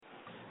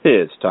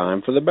It's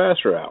time for the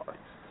Basser Hour.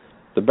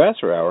 The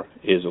Basser Hour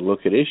is a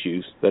look at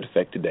issues that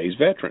affect today's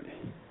veteran.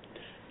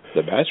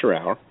 The Basser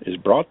Hour is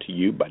brought to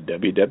you by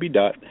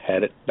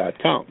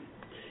www.hadit.com.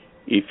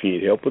 If you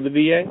need help with the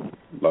VA,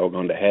 log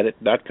on to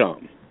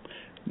hadit.com.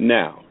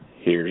 Now,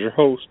 here's your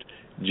host,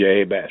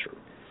 Jay Basser.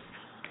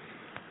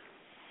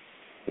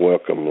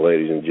 Welcome,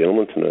 ladies and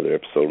gentlemen, to another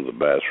episode of the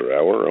Basser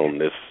Hour on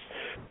this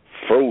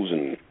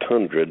frozen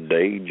tundra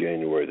day,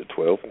 January the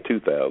 12th,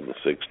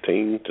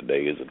 2016.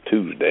 Today is a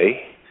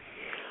Tuesday.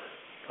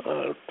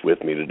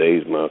 With me today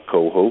is my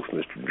co-host,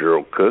 Mr.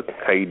 Gerald Cook.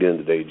 How you doing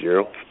today,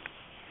 Gerald?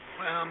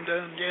 Well, I'm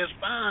doing just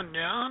fine,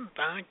 John.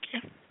 Thank you.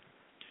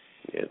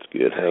 Yeah, it's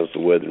good. How's the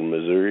weather in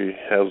Missouri?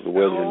 How's the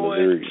weather in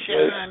Missouri it's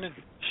today? shining,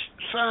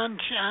 sun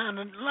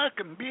shining,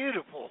 looking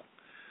beautiful.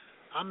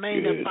 I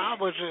mean, Good. if I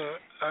was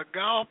a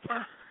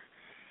golfer,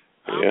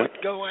 I Yeah.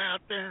 would go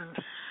out there and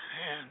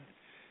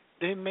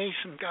do me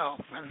some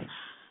golfing.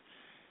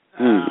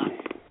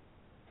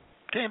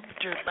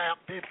 Temperature about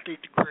 50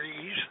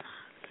 degrees.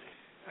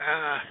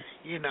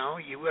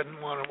 You wouldn't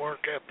want to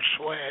work up a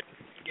sweat,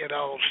 get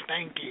all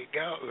stinky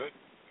golfing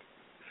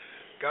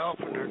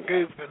or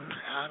goofing.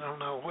 I don't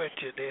know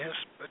which it is,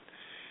 but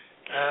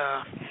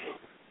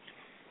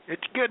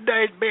it's a good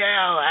day to be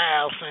out of the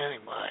house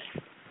anyway.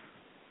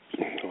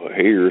 Well,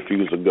 here, if you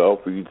was a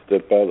golfer, you'd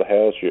step out of the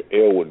house, your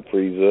L would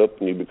freeze up,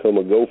 and you become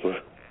a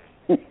gopher.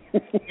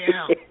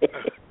 Yeah,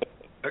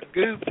 a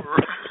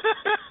goofer.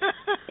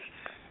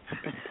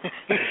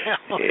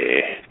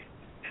 Yeah.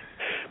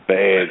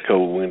 Bad,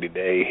 cold, windy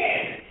day.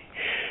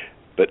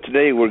 But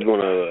today we're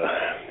going to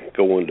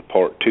go into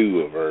part 2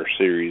 of our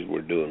series.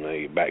 We're doing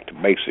a back to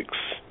basics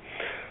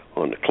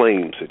on the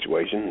claim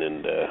situation.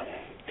 And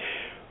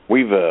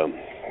we've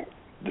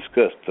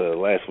discussed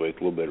last week,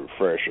 a little bit of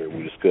refresher.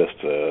 We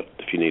discussed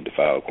if you need to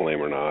file a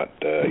claim or not,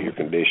 your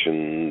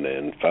condition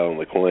and filing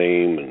the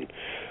claim and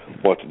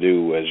what to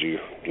do as you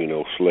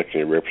selecting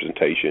your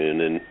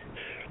representation and,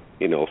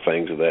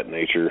 things of that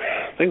nature.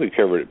 I think we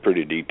covered it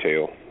pretty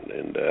detailed.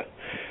 And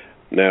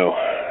now,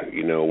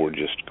 we're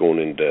just going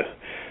into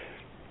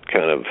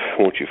kind of,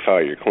 once you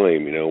file your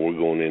claim, we're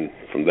going in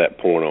from that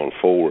point on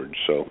forward.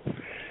 So,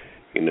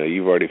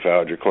 you've already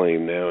filed your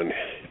claim now, and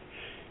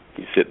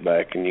you sit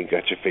back and you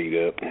got your feet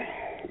up.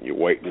 You're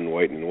waiting.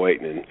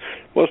 And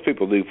most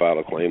people do file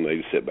a claim. They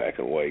just sit back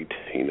and wait.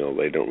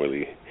 They don't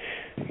really,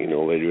 they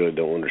really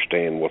don't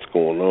understand what's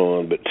going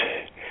on. But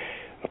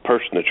a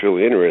person that's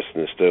really interested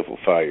in this stuff will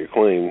file your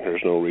claim.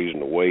 There's no reason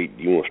to wait.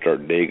 You want to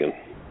start digging.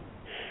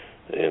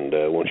 And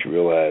once you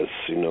realize,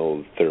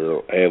 there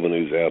are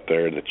avenues out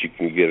there that you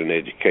can get an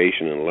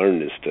education and learn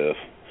this stuff,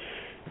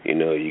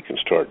 you can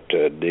start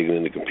digging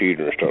in the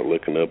computer and start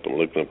looking up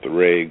the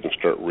regs and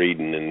start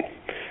reading and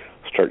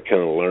start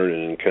kind of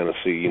learning and kind of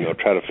see,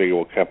 try to figure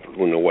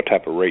what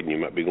type of rating you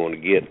might be going to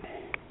get,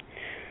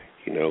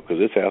 because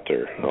it's out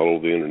there all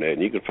over the internet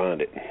and you can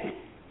find it.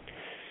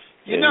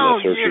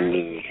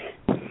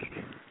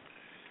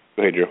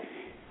 Go ahead, Joe.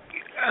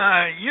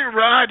 You're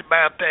right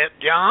about that,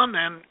 John.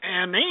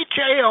 And each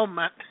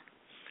ailment,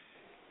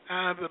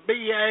 the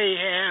VA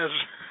has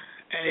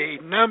a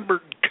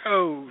numbered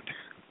code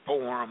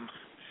for them.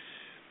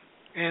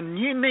 And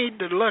you need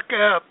to look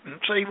up and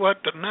see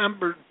what the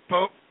numbered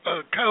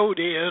code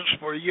is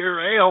for your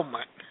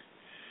ailment.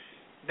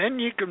 Then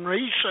you can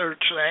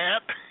research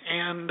that,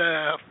 and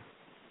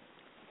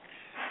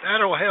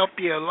that'll help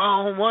you a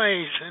long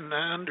ways in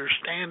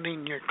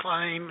understanding your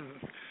claim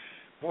and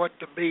what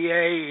the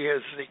VA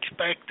is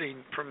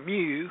expecting from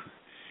you,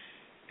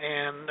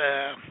 and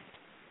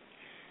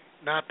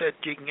not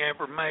that you can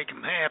ever make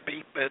them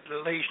happy, but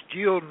at least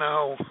you'll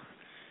know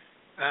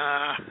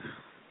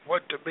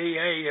what the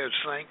VA is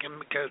thinking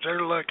because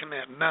they're looking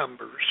at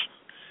numbers.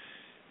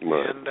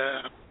 Right. And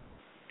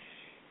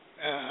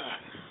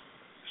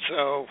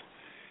so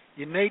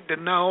you need to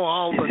know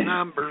all the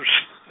numbers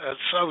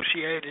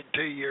associated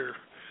to your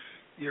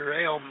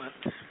ailment.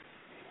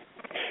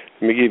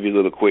 Let me give you a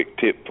little quick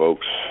tip,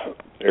 folks.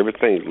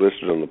 Everything's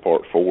listed on the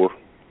Part 4,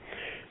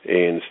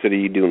 and instead of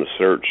you doing a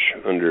search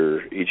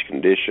under each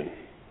condition,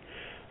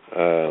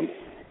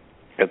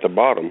 at the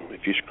bottom,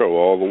 if you scroll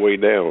all the way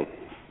down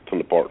from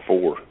the Part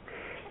 4, so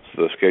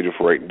the Schedule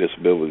for Rating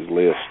Disabilities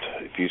list,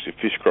 if you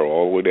scroll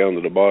all the way down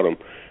to the bottom,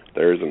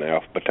 there's an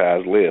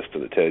alphabetized list,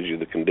 and it tells you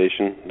the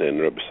condition,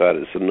 and right beside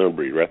it, it's a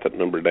number. You write that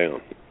number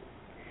down.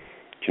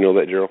 Do you know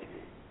that, Gerald?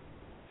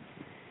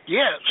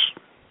 Yes.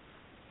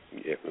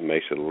 Yeah, it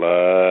makes it a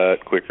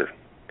lot quicker,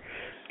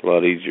 a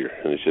lot easier.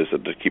 And it's just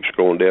that to keep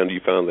scrolling down till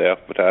you find the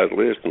alphabetized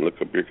list and look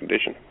up your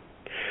condition.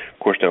 Of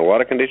course, now a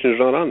lot of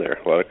conditions are not on there.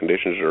 A lot of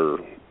conditions are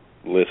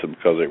listed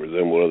because they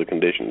resemble other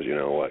conditions,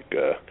 like,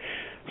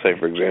 say,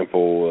 for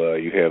example,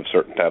 you have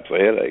certain types of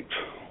headaches.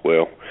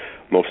 Well,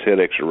 most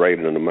headaches are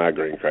rated under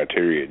migraine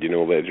criteria. Do you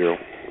know that,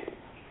 Gerald?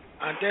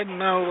 I didn't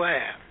know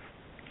that.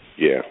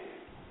 Yeah.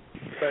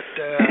 But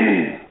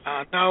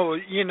I know,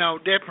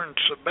 different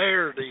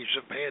severities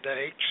of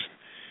headaches.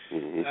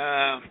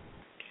 Mm-hmm.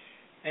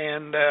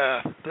 And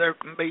there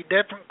can be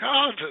different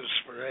causes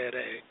for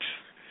headaches.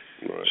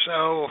 Right.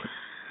 So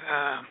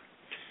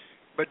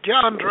but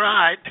John's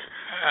right.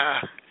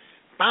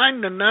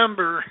 Find the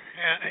number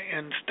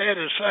instead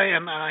of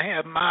saying I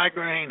have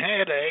migraine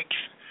headaches.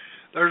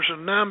 There's a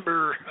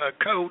number, a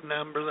code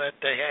number that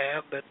they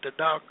have that the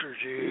doctors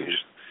use.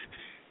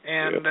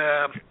 And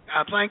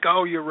I think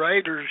all your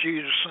raters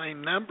use the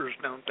same numbers,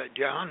 don't they,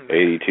 John?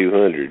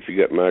 8,200. If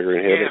you got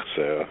migraine headaches,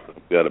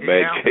 I've got a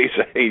bad case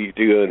of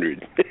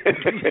 8,200.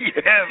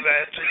 Yeah,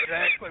 that's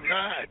exactly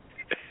right.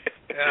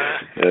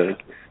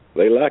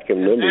 They like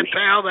them numbers. That's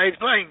how they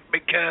think,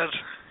 because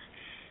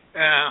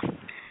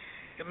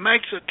it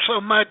makes it so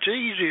much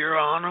easier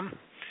on them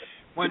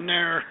when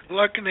they're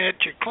looking at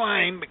your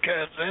claim,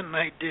 because then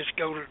they just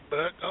go to the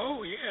book,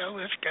 oh, yeah,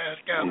 this guy's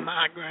got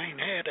migraine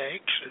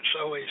headaches, and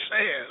so he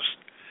says.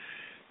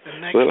 The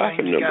next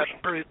thing you got to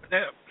prove it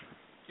up.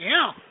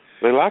 Yeah.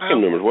 They like them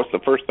numbers. What's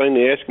the first thing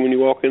they ask you when you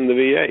walk into the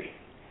VA?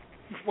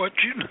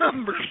 What's your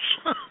numbers?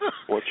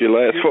 What's your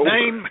last your four?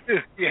 Name,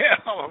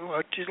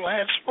 what's your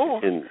last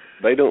four? And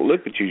they don't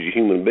look at you as a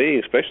human being,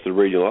 especially the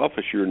regional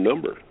office, you're a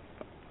number.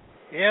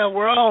 Yeah,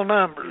 we're all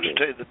numbers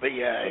to the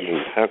VA. I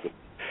mean,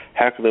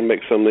 how can they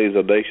make some of these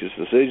audacious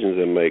decisions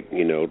and make,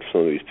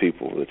 some of these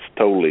people? It's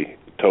totally,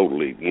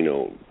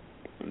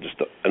 just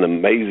an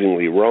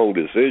amazingly wrong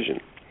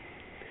decision.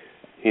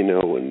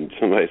 When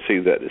somebody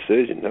sees that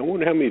decision, I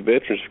wonder how many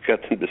veterans have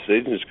got them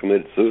decisions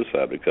committed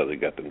suicide because they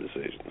got them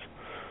decisions.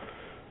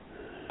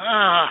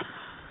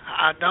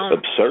 I don't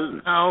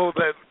Absurd. know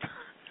that.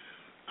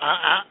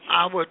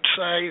 I would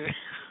say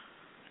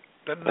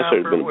the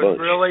number would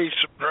really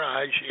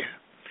surprise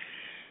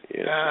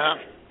you. Yeah.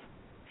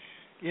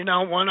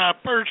 When I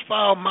first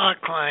filed my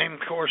claim, of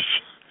course,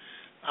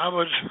 I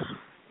was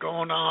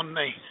going on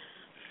the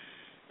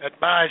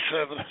advice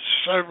of a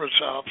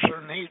service officer,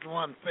 and he's the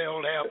one who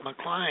filled out my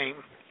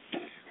claim.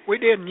 We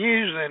didn't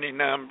use any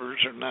numbers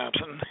or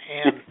nothing,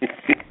 and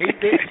he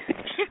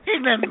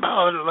didn't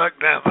bother to look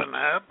nothing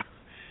up.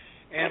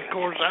 And, of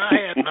course, I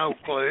had no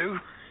clue.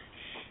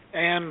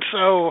 And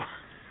so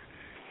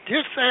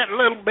just that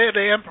little bit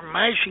of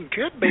information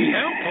could be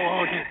helpful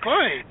on your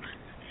claim.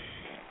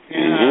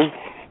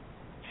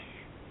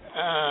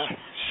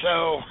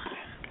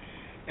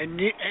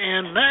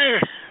 And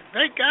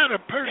they got a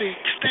pretty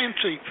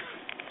extensive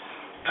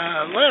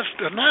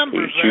list of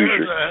numbers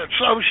there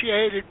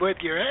associated with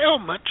your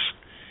ailments,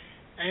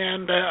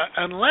 and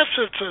unless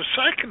it's a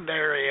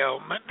secondary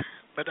ailment,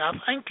 but I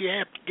think you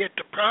have to get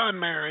the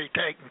primary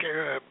taken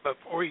care of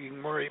before you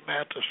can worry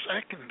about the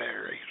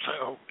secondary.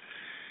 So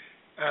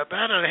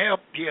that'll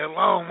help you a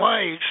long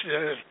ways.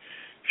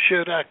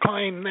 Should I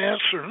claim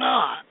this or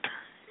not?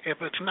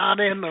 If it's not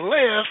in the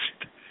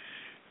list,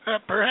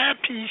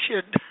 perhaps you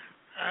should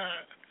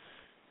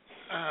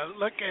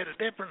look at a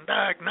different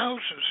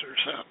diagnosis or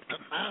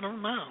something. I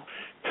don't know.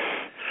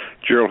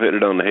 Gerald hit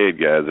it on the head,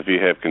 guys. If you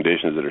have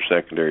conditions that are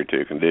secondary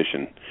to a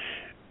condition,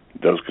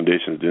 those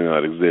conditions do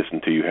not exist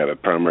until you have a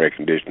primary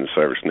condition to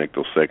service-connect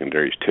those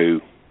secondaries to.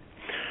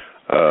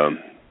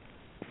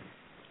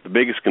 The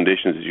biggest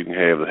conditions that you can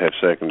have that have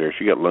secondaries,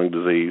 if you got lung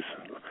disease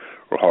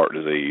or heart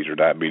disease or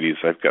diabetes,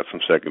 they've got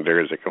some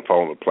secondaries that can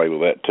fall into play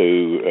with that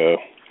too.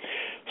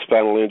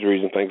 Spinal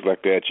injuries and things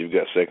like that, you've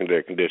got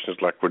secondary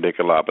conditions like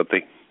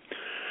radiculopathy,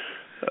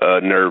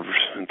 nerves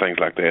and things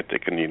like that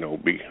can,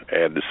 be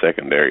added to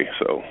secondary.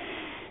 So,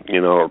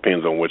 it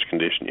depends on which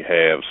condition you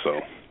have. So,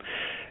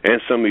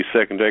 and some of these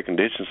secondary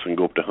conditions can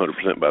go up to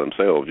 100% by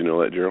themselves. You know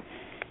that, Gerald?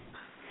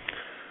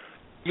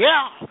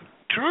 Yeah,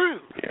 true.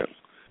 Yeah,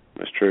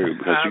 that's true,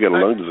 because you got a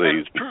lung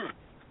disease.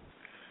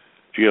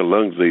 If you got a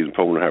lung disease and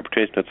pulmonary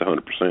hypertension, that's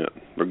 100%,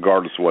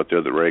 regardless of what the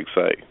other regs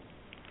say.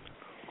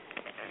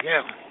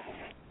 Yeah.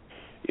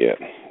 Yeah.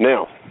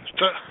 Now,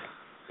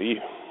 you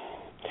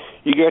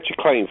got your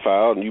claim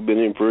filed, and you've been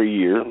in for a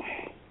year, and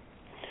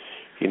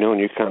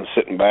you're kind of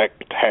sitting back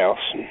at the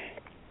house, and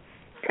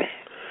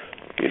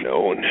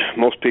and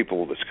most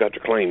people that's got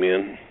their claim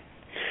in,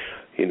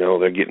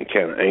 they're getting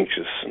kind of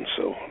anxious, and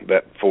so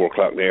that 4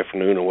 o'clock in the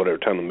afternoon or whatever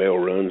time the mail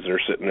runs,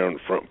 they're sitting there on the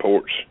front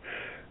porch,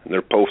 and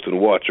they're posting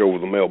watch over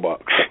the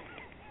mailbox.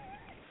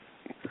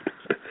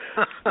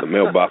 The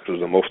mailbox is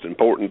the most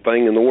important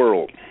thing in the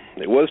world.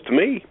 It was to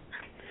me.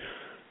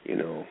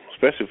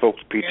 Especially folks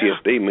with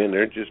PTSD, man,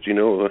 they're just,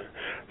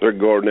 they're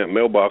guarding that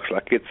mailbox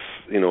like it's,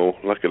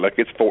 like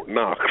it's Fort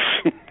Knox.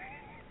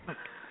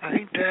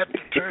 Ain't that the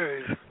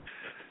truth?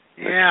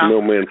 Yeah.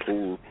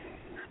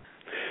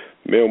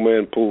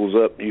 Mailman pulls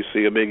up, you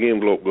see a big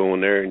envelope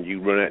going there, and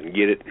you run out and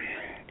get it.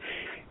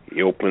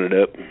 You open it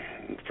up,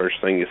 and the first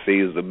thing you see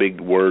is the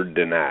big word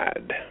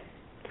denied.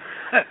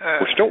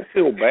 Which don't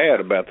feel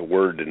bad about the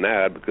word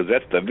denied, because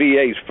that's the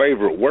VA's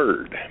favorite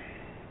word.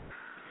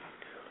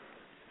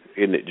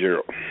 Isn't it,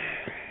 Gerald?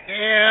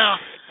 Yeah.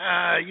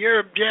 Your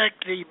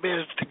objective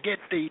is to get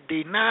the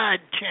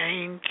denied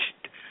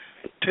changed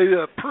to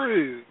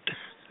approved.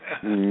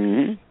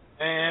 Mm-hmm.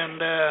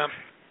 And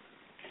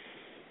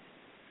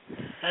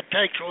that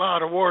takes a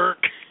lot of work,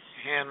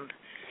 and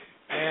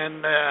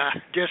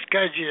just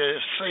because you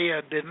see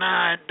a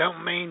denied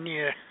don't mean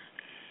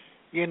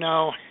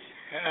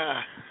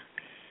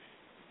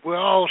we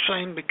all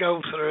seem to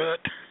go through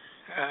it.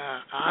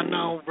 I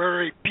know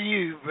very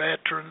few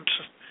veterans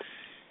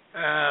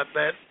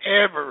that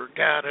ever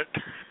got it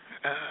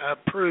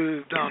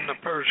approved on the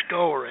first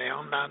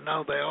go-around. I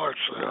know there are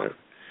some.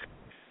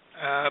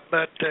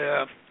 But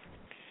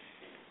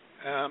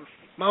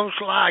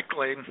most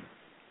likely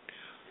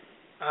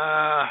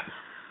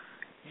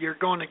you're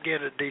going to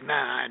get it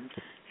denied.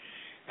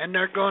 And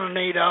they're going to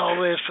need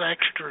all this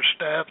extra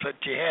stuff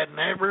that you had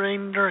never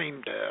even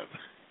dreamed of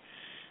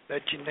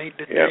that you need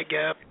to dig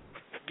up,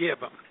 give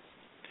them.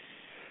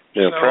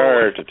 Now,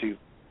 prior to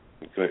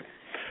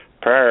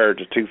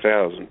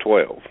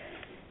 2012,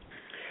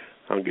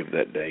 I'll give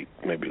that date,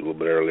 maybe a little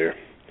bit earlier.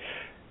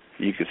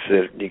 You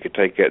could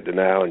take that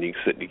denial and you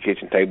could sit at your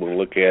kitchen table and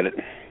look at it.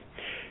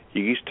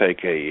 You used to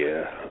take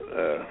a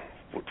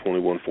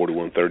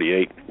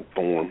 214138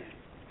 form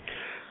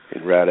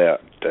and write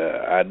out,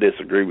 I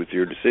disagree with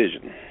your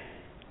decision.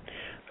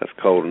 That's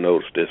called a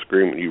Notice of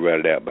Disagreement. You write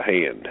it out by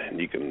hand, and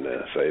you can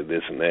say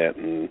this and that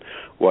and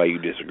why you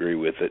disagree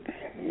with it.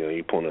 You know,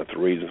 you point out the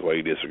reasons why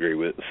you disagree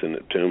with it, send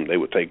it to them. They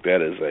would take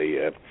that as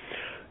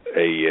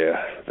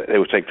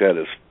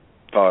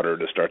fodder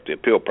to start the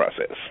appeal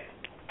process.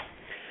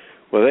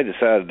 Well, they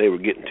decided they were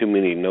getting too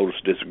many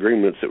notice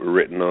disagreements that were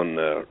written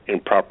on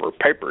improper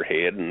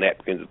paperhead and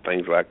napkins and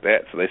things like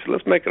that. So they said,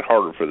 let's make it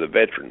harder for the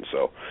veterans.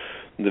 So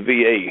the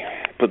VA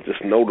put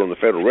this note on the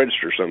Federal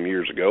Register some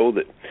years ago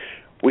that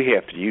we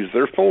have to use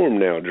their form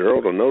now,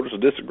 Gerald, a Notice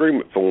of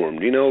Disagreement form.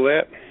 Do you know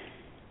that?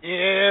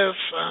 Yes,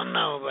 I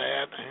know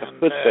that.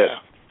 And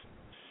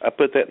I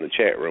put that in the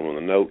chat room on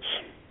the notes.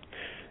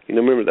 You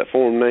know, remember that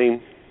form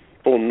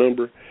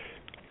number?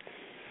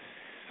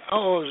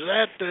 Oh, is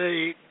that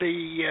the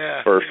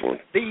first one?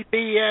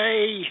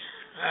 DBA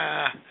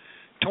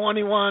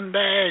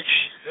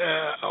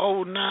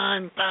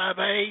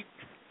 21-0958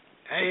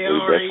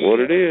 ARE? That's what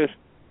it is.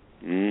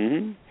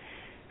 Mm-hmm.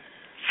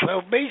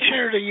 So be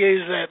sure to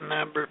use that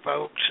number,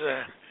 folks.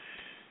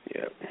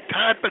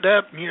 Type it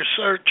up in your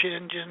search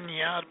engine.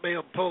 You ought to be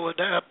able to pull it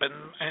up,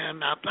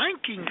 and I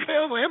think you can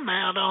fill them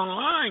out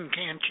online,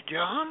 can't you,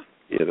 John?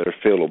 Yeah, they're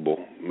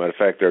fillable. Matter of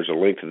fact, there's a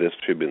link to this.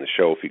 It should be in the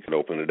show if you can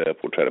open it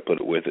up. We'll try to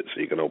put it with it so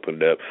you can open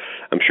it up.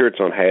 I'm sure it's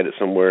on Had It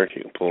somewhere.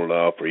 You can pull it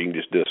off, or you can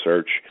just do a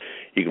search.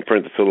 You can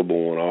print the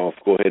fillable one off.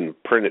 Go ahead and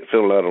print it,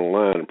 fill it out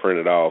online, and print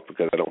it off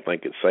because I don't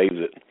think it saves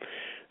it.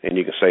 And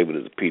you can save it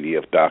as a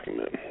PDF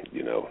document,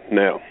 you know.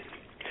 Now,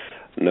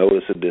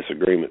 Notice of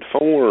Disagreement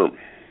form.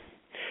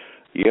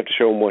 You have to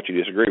show them what you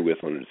disagree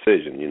with on the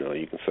decision. You know,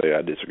 you can say,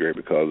 I disagree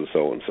because of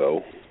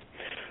so-and-so.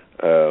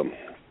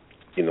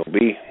 You know,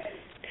 be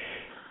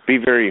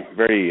very,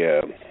 very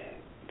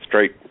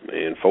straight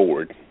and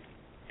forward.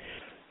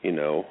 You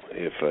know,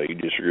 if you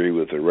disagree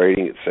with the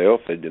rating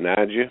itself, they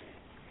denied you.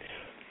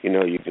 You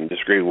know, you can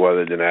disagree with why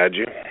they denied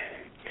you.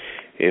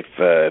 If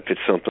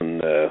it's something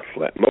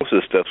like most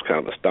of the stuff's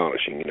kind of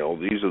astonishing, you know,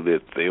 usually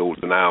the old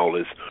denial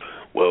is,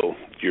 well,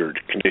 your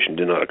condition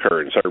did not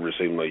occur in service,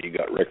 even though you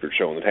got records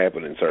showing it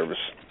happened in service.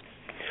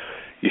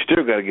 You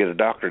still got to get a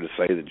doctor to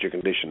say that your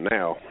condition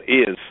now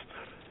is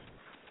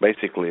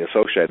basically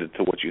associated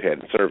to what you had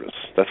in service.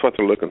 That's what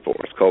they're looking for.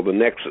 It's called the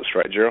nexus,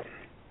 right, Gerald?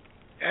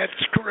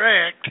 That's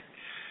correct.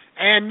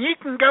 And you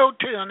can go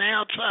to an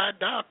outside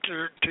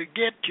doctor to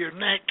get your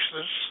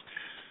nexus.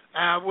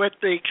 With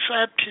the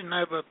exception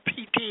of a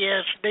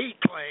PTSD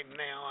claim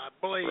now, I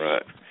believe.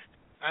 Right.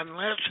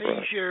 Unless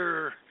he's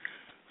your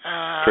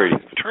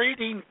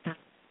treating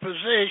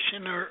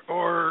physician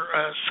or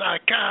a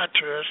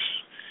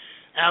psychiatrist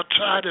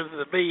outside of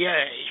the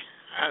VA,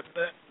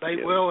 they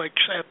will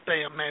accept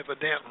them,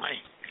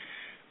 evidently.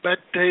 But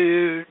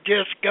to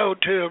just go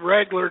to a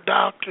regular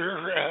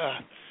doctor,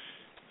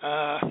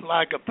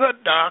 like a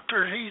foot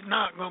doctor, he's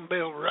not going to be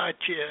able to write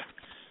you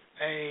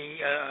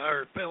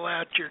or fill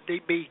out your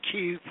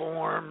DBQ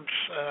forms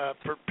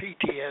for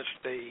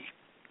PTSD.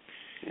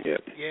 Yep.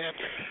 Yep.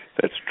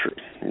 That's true.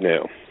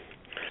 Now,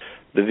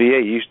 the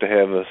VA used to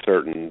have a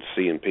certain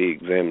CMP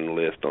examiner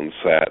list on the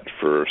site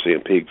for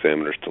CMP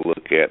examiners to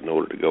look at in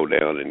order to go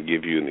down and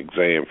give you an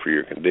exam for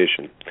your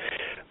condition.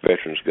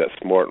 Veterans got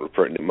smart and were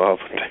printing them off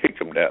and take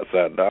them to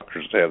outside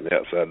doctors to have the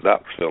outside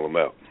doctors fill them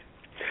out.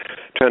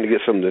 Trying to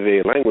get some of the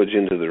VA language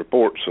into the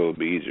report so it'll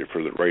be easier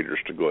for the raters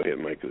to go ahead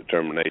and make a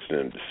determination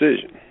and a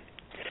decision.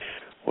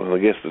 Well, I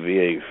guess the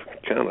VA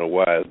kind of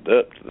wised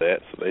up to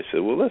that, so they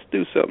said, well, let's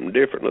do something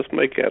different. Let's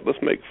make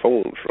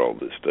forms for all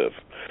this stuff.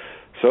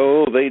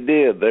 So they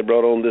did. They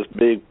brought on this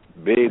big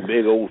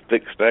old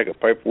thick stack of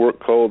paperwork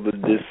called the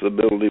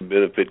Disability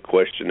Benefit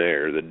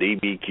Questionnaire, the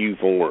DBQ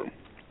form.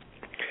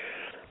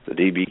 The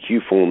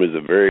DBQ form is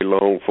a very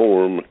long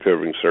form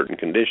covering certain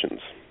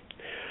conditions.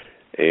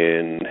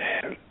 And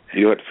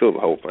you don't have to fill the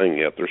whole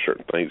thing out. There are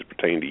certain things that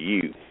pertain to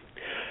you.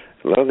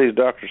 A lot of these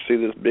doctors see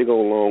this big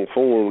old long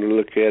form, and they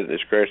look at it and they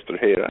scratch their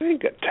head. I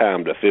ain't got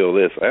time to fill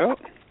this out.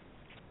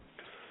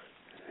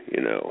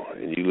 You know,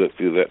 and you look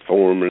through that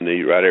form and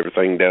you write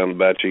everything down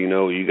about you, you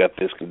know, you got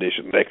this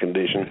condition, that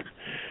condition.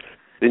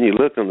 Then you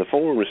look on the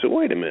form and say,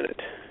 wait a minute.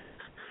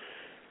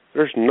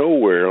 There's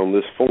nowhere on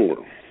this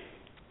form,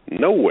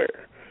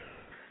 nowhere,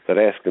 that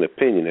ask an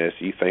opinion as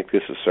to you think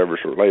this is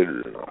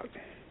service-related or not.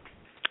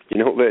 You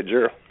know that,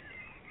 Gerald?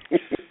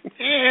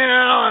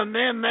 Yeah, and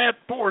then that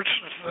forces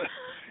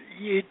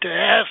you to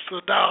ask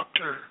the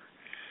doctor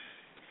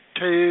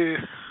to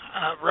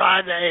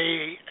write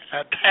a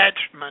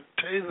attachment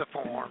to the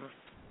form.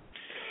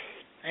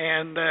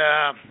 And,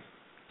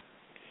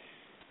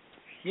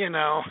 you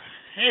know,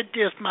 it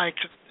just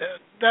makes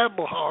it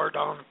double hard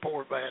on the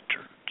poor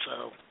veteran.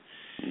 So,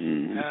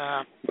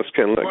 that's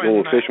kind of like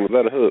going fishing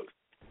without a hook.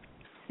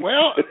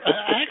 Well,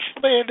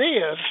 actually it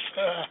is.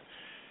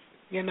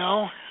 You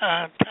know,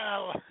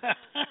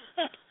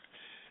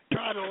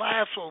 try to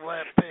lasso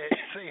that fish,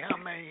 see how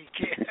many you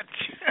catch.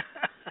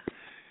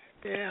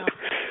 Yeah.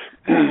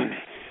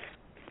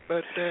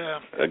 But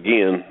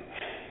again,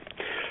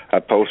 I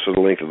posted a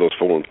link to those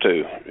forums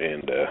too,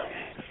 and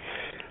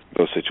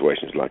those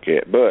situations like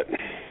that. But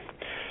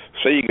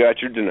say you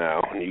got your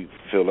denial and you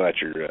fill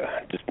out your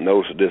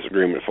Notice of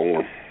Disagreement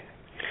form,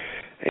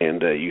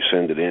 and you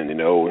send it in, you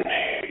know, and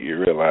you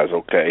realize,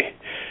 okay,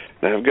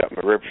 now I've got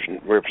my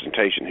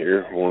representation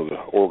here, one of the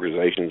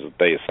organizations that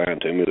they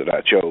assigned to me that I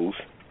chose,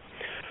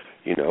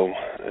 you know,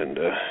 and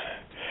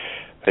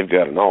they've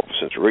got an office,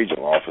 it's a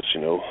regional office,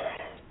 you know.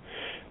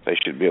 They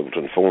should be able to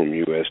inform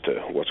you as to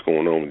what's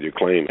going on with your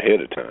claim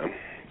ahead of time,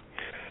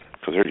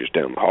 because they're just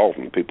down the hall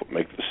from the people that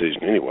make the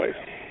decision anyway.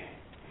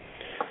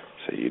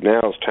 So now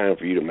it's time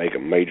for you to make a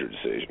major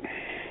decision,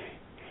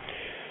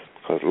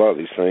 because a lot of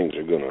these things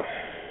are going to,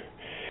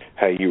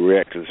 how you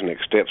react to the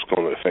next step is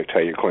going to affect how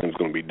your claim is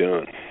going to be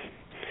done,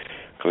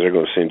 because they're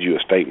going to send you a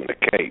statement of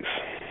case.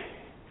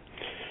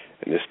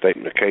 And this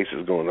statement of case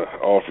is going to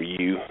offer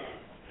you,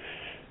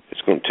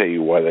 it's going to tell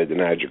you why they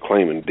denied your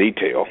claim in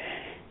detail.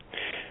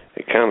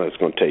 It kind of is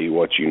going to tell you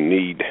what you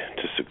need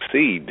to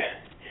succeed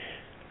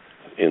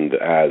in the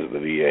eyes of the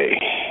VA.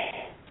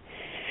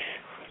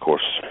 Of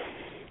course,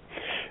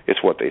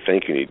 it's what they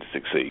think you need to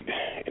succeed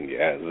in the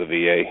eyes of the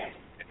VA.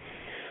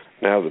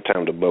 Now's the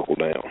time to buckle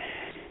down.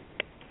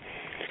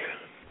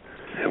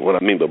 And what I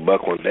mean by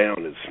buckling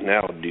down is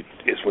now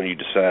is when you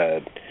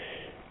decide,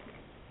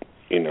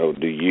 you know,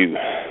 do you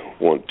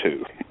want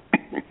to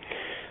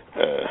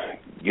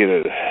get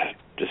a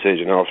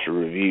decision officer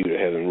review to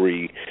have them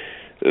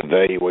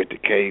re-evaluate the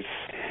case,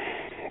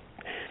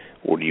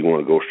 or do you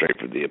want to go straight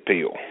for the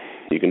appeal?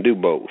 You can do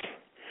both,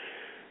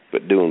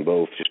 but doing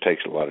both just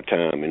takes a lot of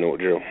time, you know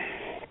what, Joe?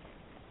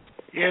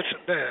 Yes,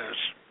 it does.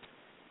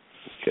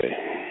 Okay.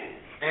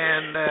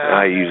 And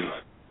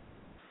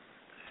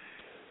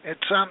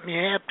it's something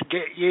you have to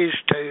get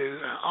used to.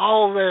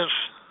 All this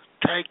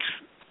takes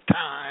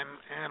time,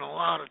 and a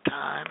lot of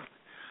time.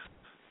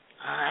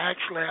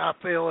 Actually, I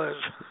feel as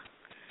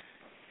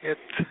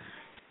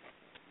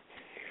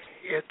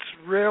it's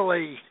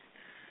really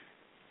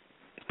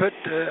put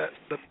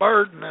the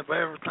burden of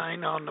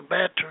everything on the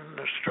veteran,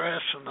 the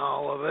stress and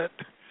all of it,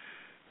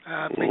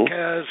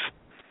 because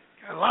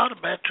a lot of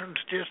veterans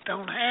just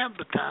don't have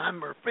the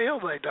time or feel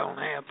they don't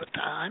have the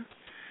time.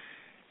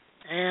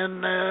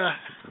 And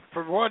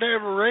for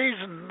whatever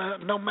reason,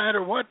 no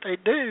matter what they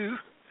do,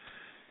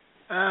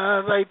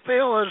 they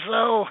feel as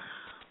though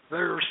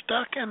they're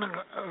stuck in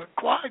a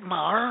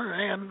quagmire,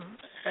 and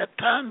at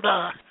times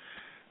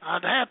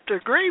I'd have to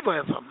agree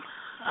with them.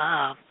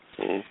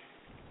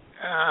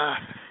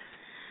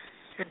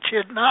 It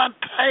should not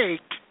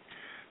take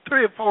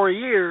 3 or 4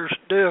 years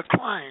to do a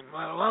claim,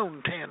 let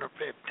alone 10 or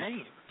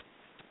 15.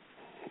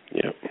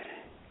 Yep.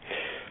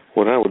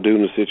 What I would do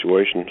in the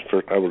situation,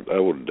 first, I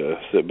would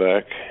sit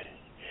back,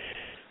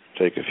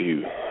 take a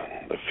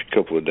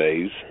couple of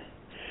days,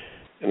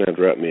 and I'd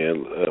write me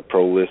a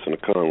pro list and a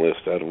con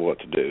list out of what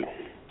to do.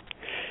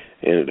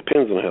 And it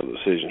depends on how the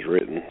decision's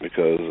written,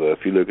 because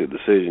if you look at the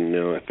decision, you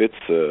know, if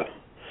it's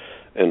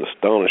an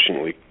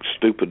astonishingly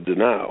stupid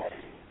denial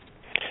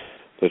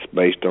that's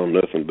based on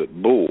nothing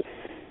but bull,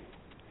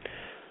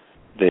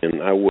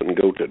 then I wouldn't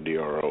go to a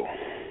DRO.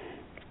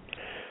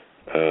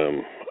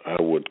 I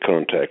would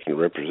contact a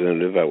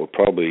representative. I would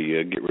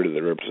probably get rid of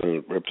the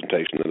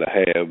representation that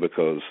I have,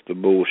 because the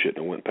bullshit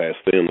that went past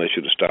them, they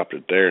should have stopped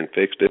it there and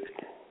fixed it.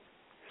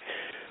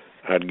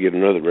 I'd get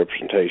another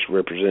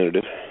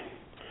representative,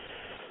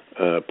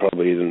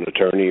 probably either an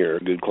attorney or a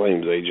good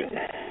claims agent,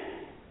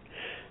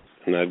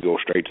 and I'd go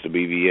straight to the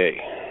BVA.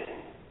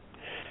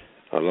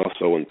 I'd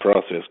also, in the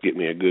process, get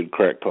me a good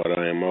crackpot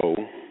IMO,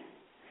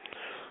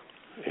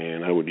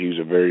 and I would use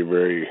a very,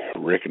 very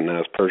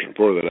recognized person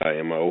for that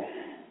IMO,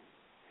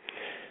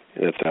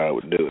 and that's how I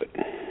would do it.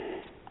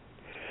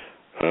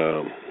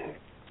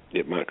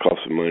 It might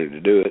cost some money to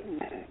do it,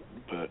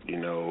 but, you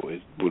know,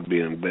 it would be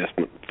an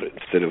investment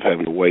instead of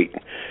having to wait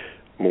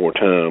more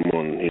time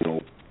on, you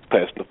know,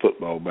 passing the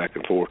football back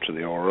and forth to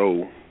the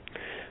RO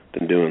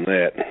than doing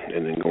that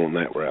and then going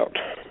that route.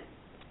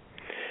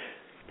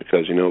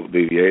 Because, you know, the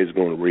BVA is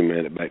going to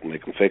remand it back and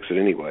make them fix it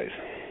anyways.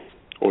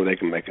 Or they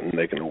can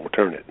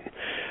overturn it.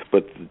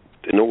 But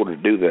in order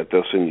to do that,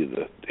 they'll send you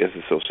the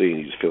SSOC, and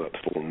you just fill out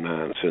the Form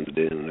 9 and send it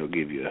in, and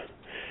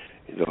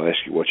they'll ask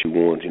you what you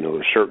want. You know,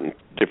 there's certain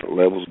different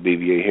levels of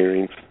BVA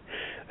hearings.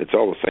 It's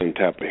all the same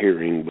type of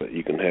hearing, but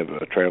you can have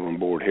a traveling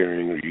board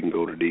hearing, or you can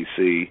go to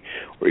D.C.,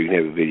 or you can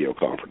have a video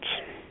conference.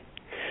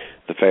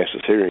 The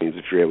fastest hearing is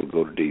if you're able to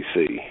go to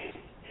D.C.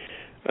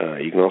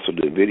 You can also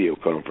do a video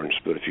conference,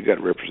 but if you've got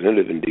a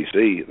representative in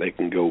D.C., they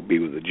can go be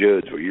with the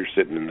judge while you're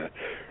sitting in the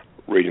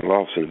regional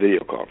office in a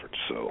video conference.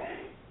 So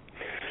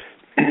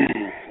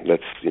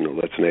that's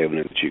an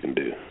avenue that you can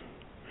do.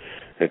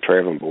 And a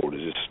traveling board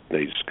is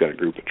they just got a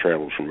group that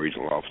travels from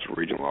regional office to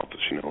regional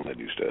office, and they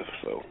do stuff.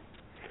 So,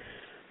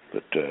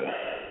 but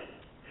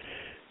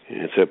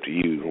it's up to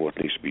you what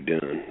needs to be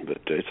done. But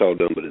it's all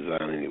done by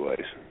design,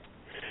 anyways.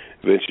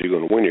 Eventually, you're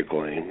going to win your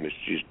claim. It's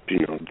just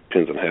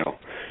depends on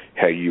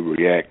how you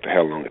react to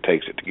how long it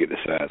takes it to get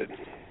decided.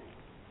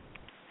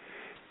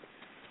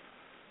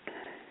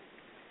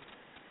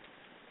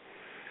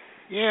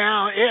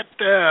 Yeah,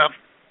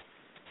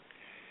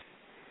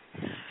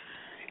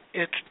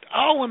 it's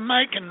always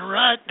making the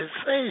right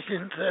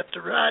decisions at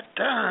the right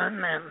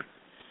time,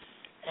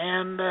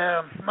 and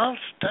most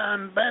of the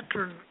time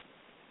veterans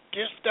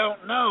just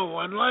don't know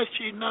unless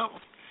you know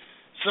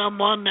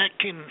someone that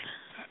can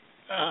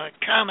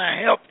kind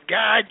of help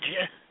guide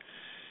you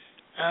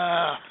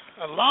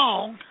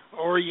along,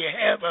 or you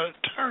have an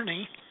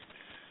attorney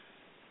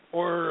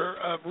or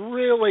a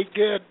really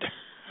good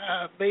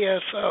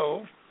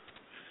BSO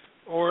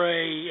or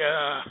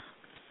a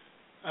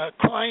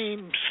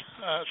claims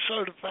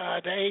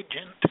certified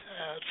agent,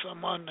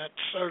 someone that's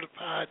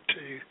certified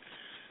to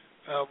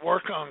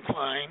work on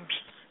claims,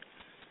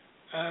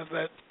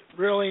 that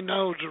really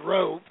knows the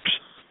ropes.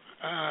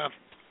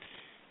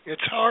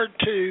 It's hard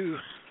to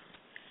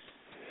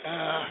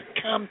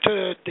come to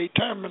a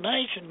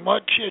determination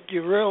what should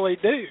you really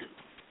do.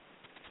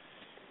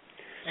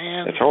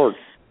 And it's hard.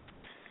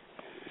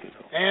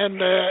 And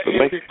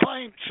if your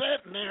claim's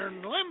sitting there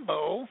in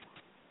limbo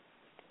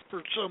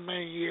for so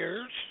many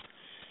years,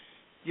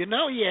 you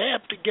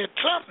have to get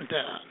something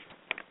done.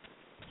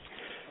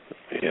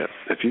 Yeah,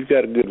 if you've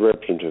got a good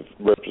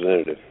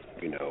representative,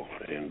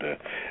 and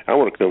I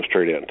want to come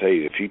straight out and tell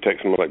you, if you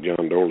take someone like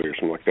John Dorley or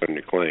someone like that on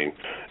your claim,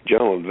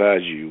 John will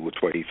advise you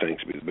which way he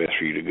thinks would be the best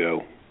for you to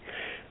go.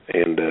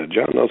 And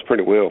John knows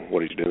pretty well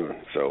what he's doing.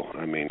 So,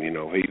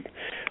 he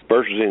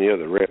versus any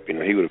other rep,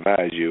 he would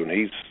advise you, and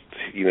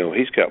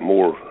he's got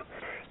more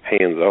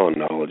hands-on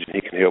knowledge, and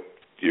he can help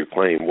your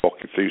claim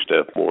walk you through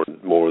stuff more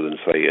than,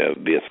 say, a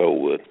BSO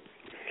would.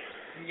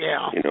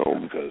 Yeah.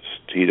 Because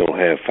he don't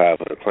have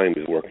 500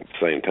 claims working at the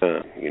same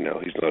time.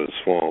 He's not as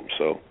swamped,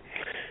 so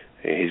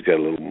and he's got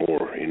a little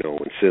more,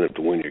 incentive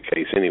to win your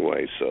case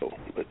anyway. So,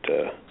 but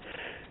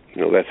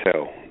that's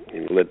how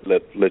let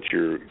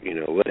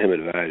him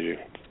advise you.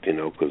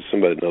 Because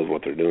somebody that knows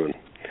what they're doing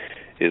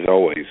is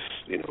always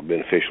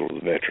beneficial to the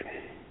veteran.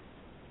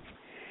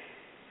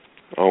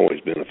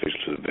 Always beneficial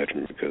to the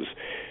veteran because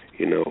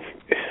if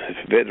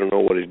the veteran don't know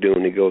what he's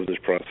doing, he goes in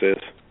this process.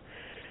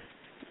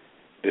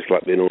 It's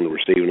like being on the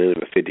receiving end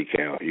of a 50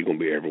 cal. You're going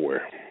to be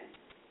everywhere.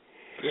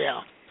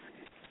 Yeah.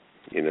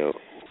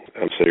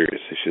 I'm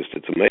serious.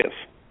 It's a mess.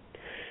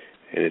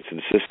 And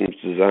the system's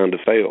designed to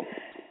fail.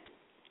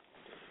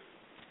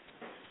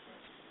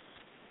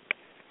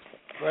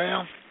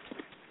 Well,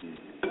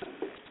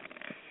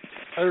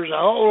 there's a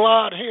whole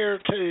lot here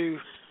to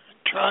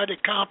try to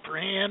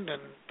comprehend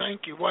and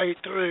think your way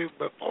through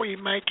before you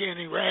make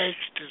any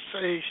rash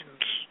decisions.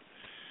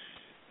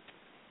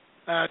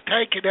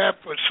 Take it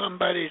up with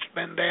somebody that's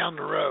been down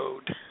the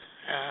road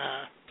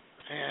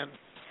and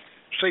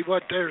see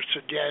what their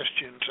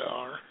suggestions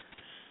are.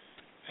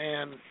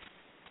 And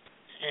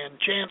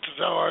chances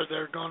are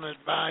they're going to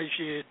advise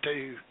you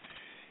to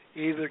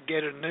either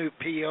get a new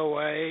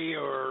POA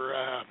or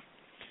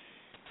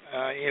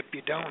if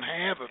you don't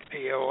have a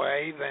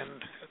POA, then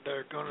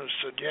they're going to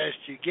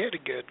suggest you get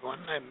a good one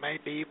and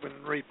maybe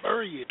even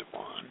refer you to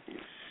one.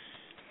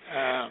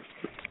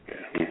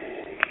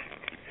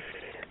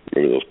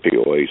 Remember those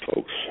POAs,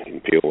 folks.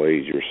 In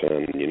POAs, you're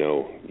signing, you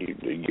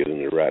get in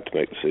the right to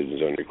make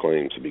decisions on your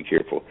claims, so be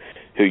careful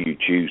who you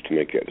choose to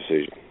make that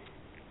decision.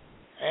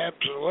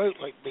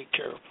 Absolutely, be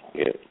careful.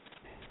 Yeah.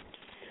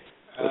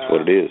 That's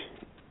what it is,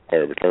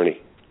 power of attorney.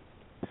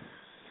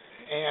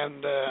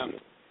 And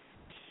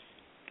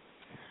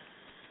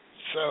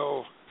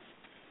so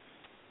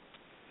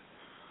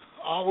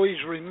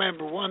always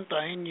remember one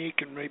thing, you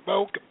can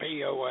revoke a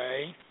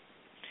POA.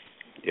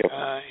 Yep.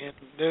 In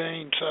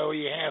doing so,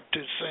 you have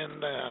to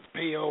send the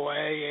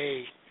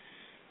POA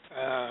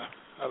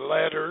a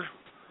letter,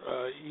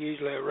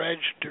 usually a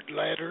registered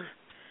letter,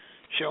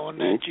 showing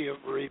that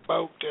you've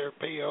revoked their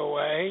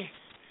POA.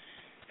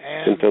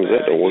 And sometimes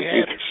that don't work you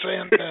have either. to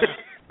send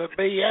the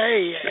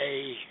VA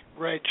a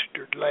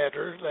registered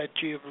letter that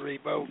you've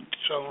revoked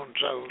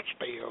so-and-so's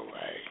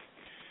POA.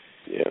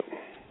 Yeah.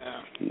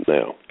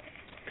 Now,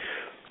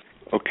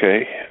 okay.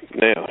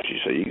 Now, you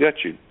say you got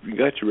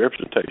your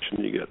representation.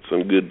 You got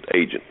some good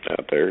agent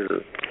out there,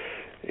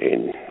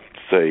 and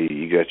say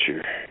you got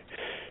your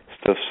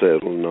stuff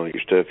settled and all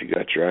your stuff. You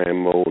got your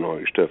IMO and all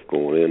your stuff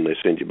going in. They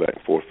send you back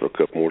and forth for a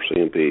couple more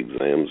CMP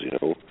exams,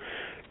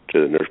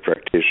 to the nurse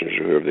practitioners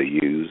or whoever they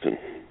use, and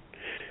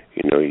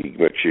You know, you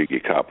make sure you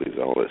get copies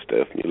of all that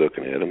stuff, and you're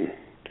looking at them.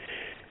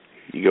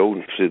 You go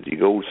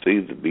see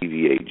the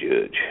BVA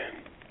judge.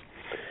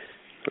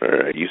 All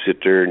right, you sit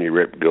there, and your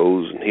rep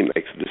goes, and he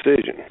makes a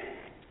decision.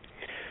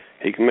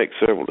 He can make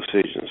several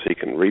decisions. He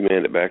can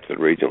remand it back to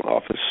the regional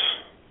office.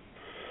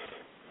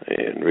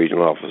 And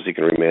regional office, he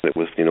can remand it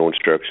with,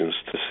 instructions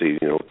to see,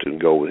 to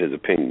go with his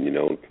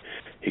opinion,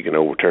 He can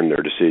overturn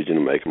their decision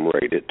and make them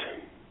rate it.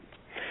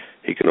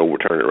 He can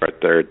overturn it right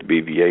there at the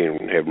BVA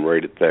and have them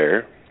rate it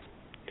there.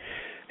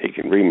 He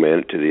can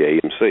remand it to the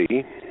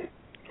AMC,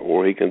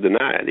 or he can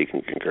deny it. He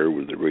can concur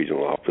with the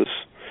regional office.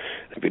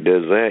 If he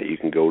does that, you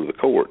can go to the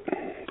Court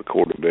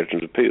of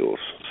Veterans Appeals,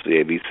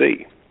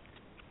 CAVC.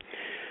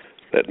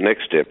 That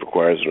next step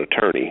requires an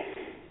attorney,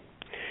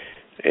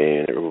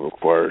 and it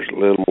requires a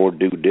little more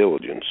due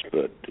diligence.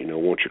 But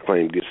once your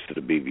claim gets to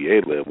the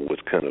BVA level,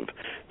 they kind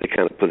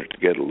of put it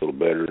together a little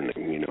better, and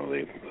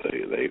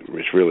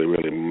it's really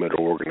better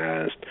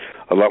organized.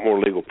 A lot more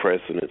legal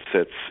precedent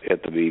sets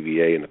at the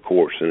BVA and the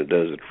courts than it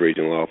does at the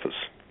regional office,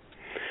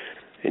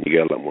 and you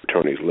got a lot more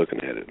attorneys looking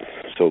at it.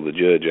 So the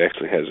judge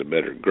actually has a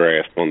better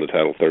grasp on the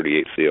Title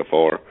 38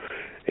 CFR,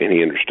 and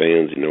he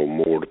understands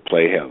more to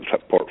play how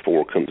Part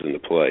 4 comes into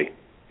play.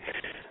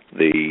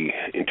 The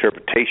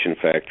interpretation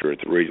factor at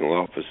the regional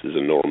office is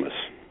enormous.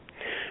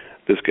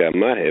 This guy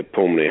might have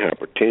pulmonary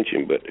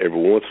hypertension, but every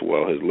once in a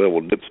while his level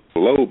dips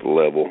below the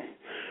level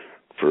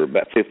for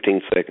about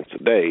 15 seconds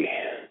a day,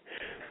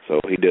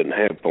 so he doesn't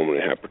have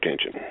pulmonary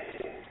hypertension.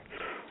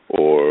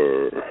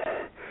 Or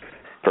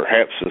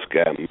perhaps this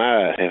guy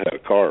might have had a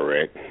car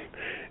wreck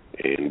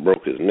and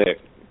broke his neck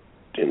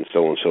in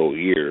so-and-so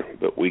year,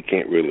 but we're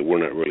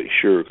not really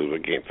sure because we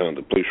can't find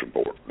the police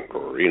report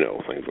or,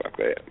 things like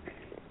that.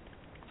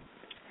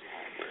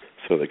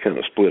 So they kind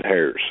of split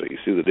hairs. So you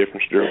see the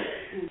difference, Drew?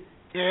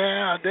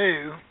 Yeah, I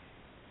do.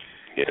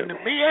 Yeah. And the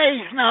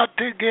VA's not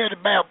too good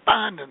about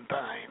finding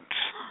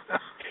things.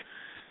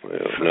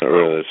 Well, not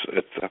really.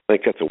 I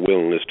think that's a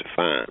willingness to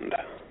find.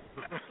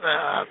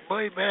 I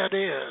believe that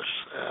is.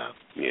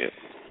 Yeah.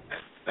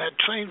 That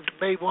seems to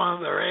be one of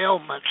their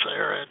ailments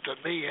there at the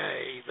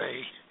VA.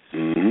 They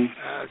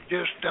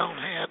just don't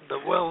have the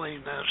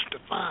willingness to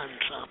find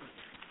something.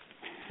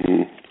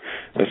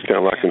 That's kind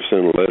of like them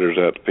sending letters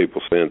out to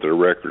people saying their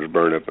records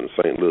burned up in the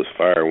St. Louis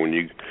fire when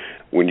you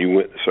went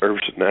to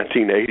service in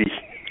 1980.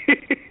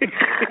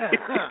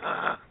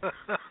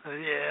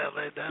 Yeah,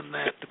 they done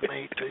that to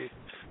me too.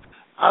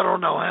 I don't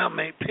know how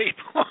many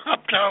people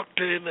I've talked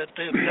to that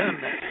they've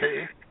done that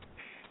to.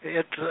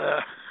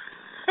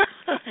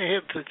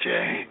 It's a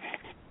shame.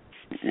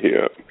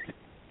 Yeah.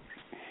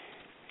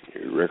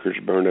 Your records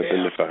burned up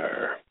in the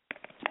fire.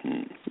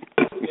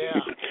 Yeah.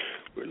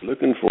 We're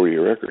looking for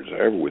your records.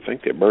 However, we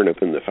think they burned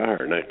up in the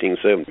fire in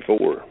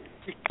 1974.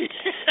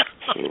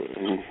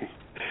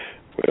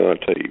 Well, I'll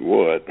tell you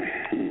what.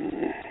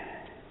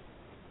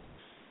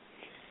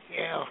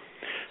 Yeah.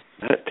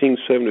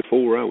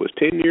 1974, I was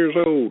 10 years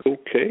old.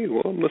 Okay,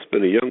 well, I must have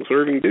been a young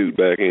serving dude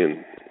back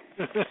in.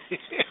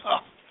 Yeah.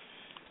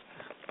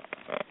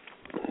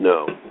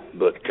 No,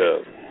 but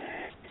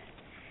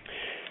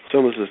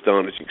some of this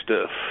astonishing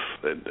stuff.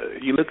 And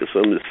you look at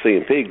some of the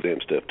CMP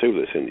exam stuff, too,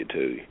 they send you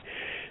to.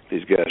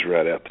 These guys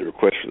write out the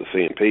request for the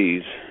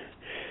CMPs,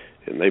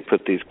 and they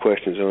put these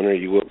questions on there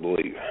you wouldn't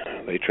believe.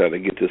 They try to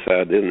get this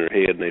idea in their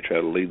head, and they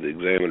try to lead the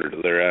examiner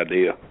to their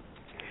idea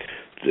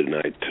to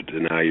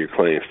deny your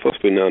claim. It's supposed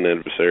to be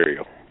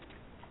non-adversarial.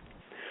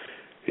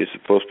 It's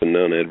supposed to be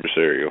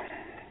non-adversarial.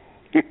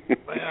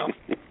 Well,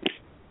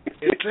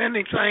 it's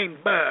anything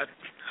but,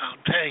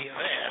 I'll tell you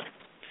that.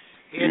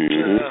 It's,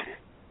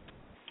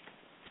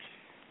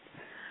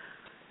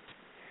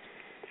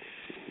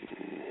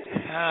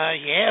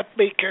 you have to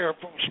be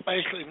careful,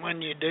 especially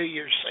when you do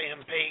your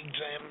CMP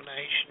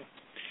examination.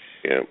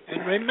 Yeah.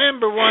 And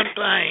remember one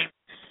thing.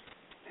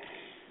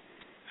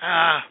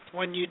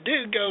 When you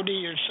do go to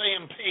your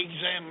CMP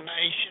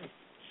examination,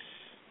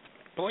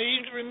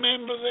 please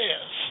remember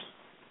this.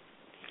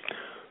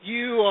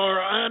 You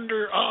are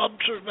under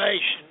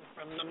observation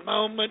from the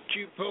moment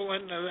you pull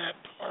into that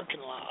parking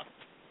lot.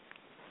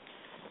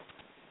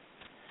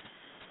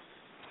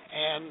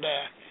 And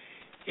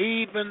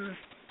even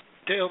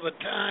till the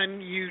time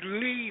you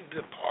leave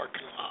the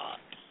parking lot.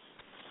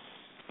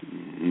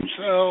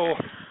 So,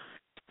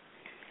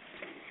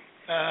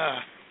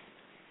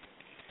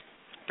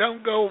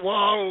 don't go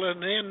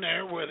waddling in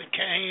there with a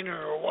cane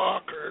or a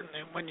walker, and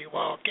then when you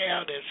walk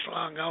out, it's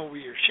slung over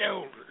your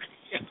shoulder,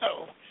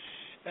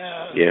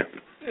 Yeah.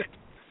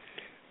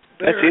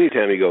 That's any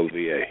time you go to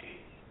the VA.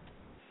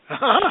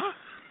 Huh?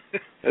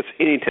 That's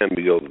any time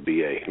you go to the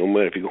VA, no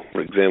matter if you go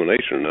for an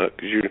examination or not,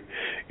 because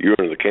you're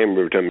under the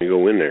camera every time you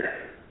go in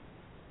there.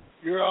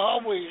 You're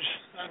always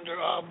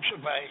under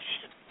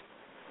observation.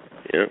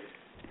 Yeah.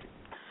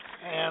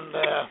 And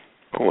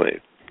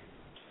Always.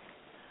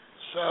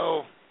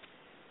 So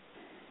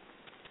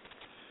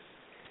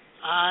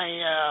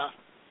I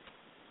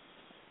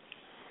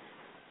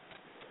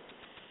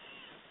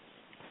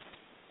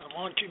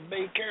want you to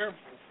be careful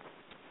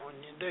when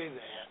you do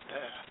that.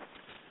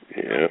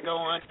 Yeah.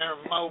 Go in there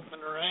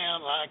moping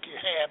around like you're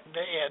half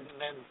dead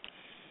and then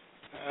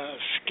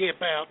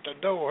skip out the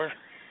door,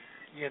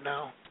 you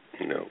know.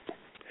 No.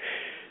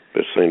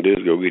 Best thing to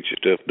do is go get your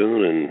stuff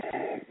done and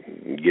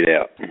get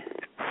out.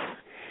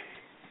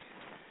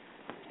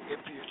 If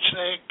you're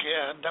sick,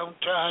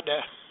 don't try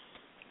to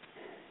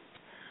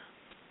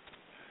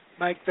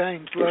make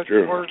things look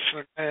worse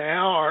than they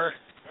are,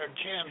 or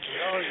chances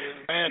are you're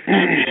in bad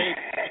shape.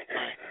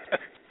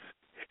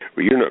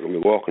 Well, you're not going to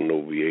be walking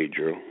no VA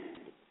drill.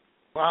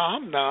 Well,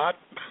 I'm not.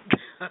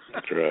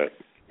 That's right.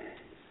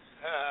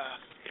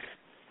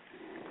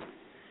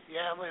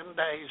 Yeah, them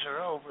days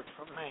are over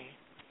for me.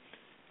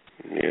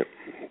 Yep.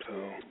 So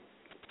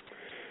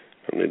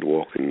I need to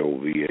walk in no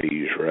VA.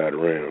 You just ride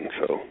around.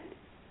 So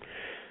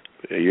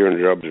yeah, you're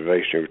under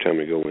observation every time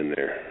you go in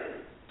there.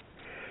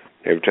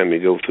 Every time you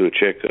go through a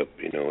checkup,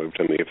 you know,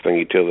 everything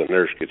you tell the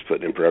nurse gets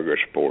put in progress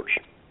reports.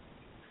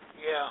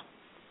 Yeah.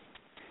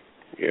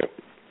 Yep.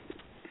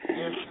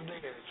 Yes,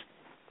 it is.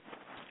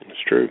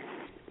 It's true.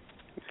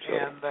 So.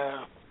 And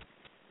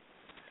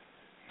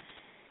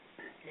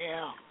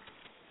yeah.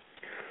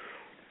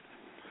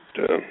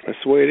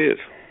 That's the way it is.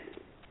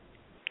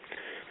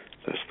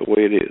 That's the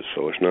way it is.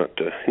 So it's not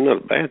a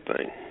bad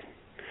thing.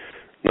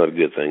 Not a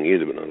good thing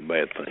either, but not a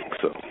bad thing.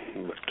 So,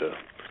 but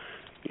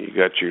you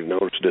got your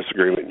notice of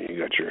disagreement, and you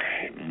got your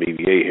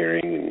BVA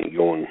hearing, and you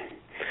go and,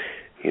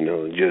 you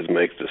know, the judge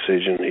makes a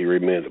decision. He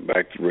remands it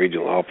back to the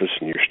regional office,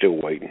 and you're still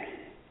waiting.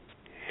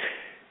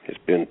 It's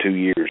been 2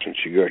 years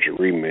since you got your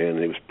remand,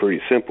 and it was a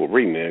pretty simple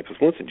remand, because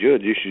once the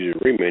judge issues a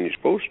remand, you're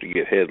supposed to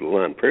get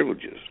head-of-the-line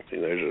privileges. You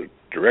know, there's a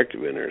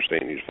directive in there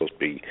saying you're supposed to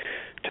be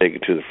taken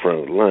to the front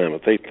of the line,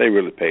 but they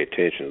really pay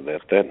attention to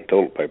that. That and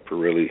toilet paper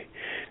really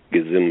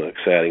gives them an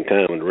exciting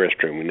time in the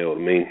restroom, you know what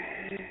I mean?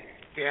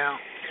 Yeah.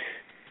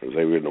 Because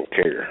they really don't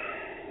care,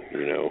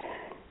 you know.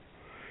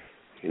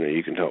 You know,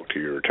 you can talk to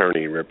your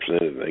attorney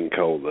representative. They can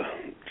call the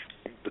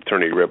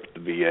attorney rep at the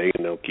VA,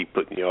 and they'll keep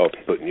putting you off.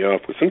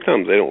 Because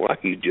sometimes they don't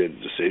like these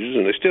judges' decisions,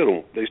 and they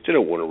still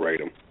don't want to rate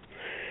them.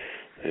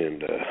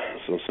 And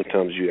so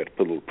sometimes you have to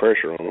put a little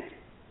pressure on them.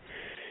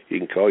 You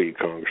can call your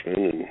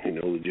congressman, and you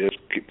know the judge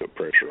keep that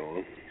pressure on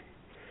them.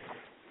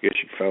 I guess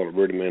you could file a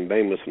writ of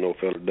mandamus. I know a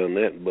fella done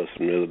that and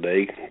busted him the other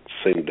day.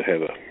 Seemed to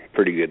have a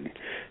pretty good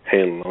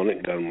handle on it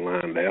and got him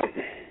lined out.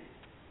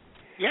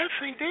 Yes,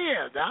 he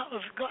did. I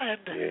was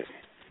glad to. Yeah.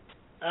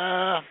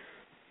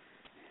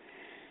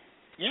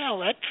 Yeah,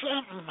 that's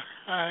something.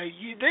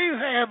 You do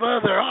have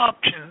other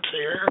options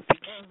here if you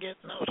can't get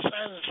no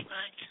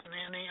satisfaction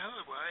any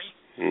other way.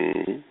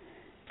 Mm-hmm.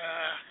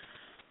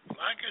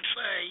 Like I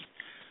say,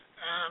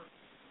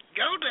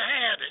 go to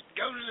Hadit.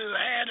 Go to the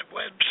Hadit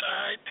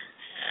website,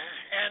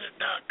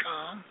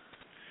 Hadit.com,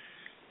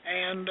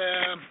 and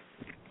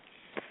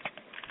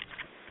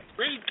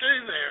read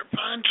through there.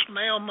 Find some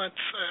ailments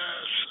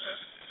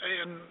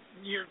in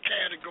your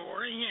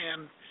category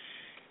and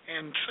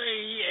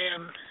see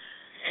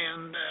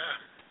and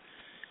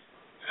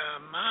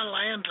my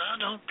lands, I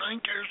don't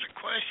think there's a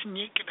question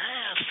you could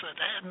ask that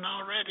hadn't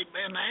already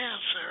been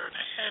asked or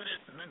had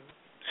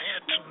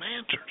some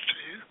answers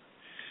to.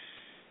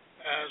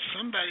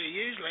 Somebody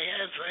usually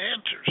has the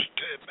answers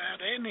to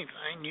about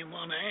anything you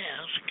want to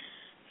ask.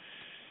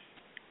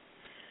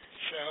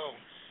 So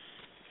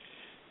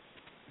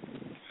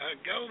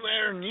go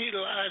there and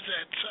utilize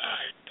that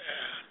site.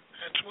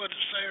 That's what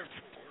it's there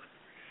for.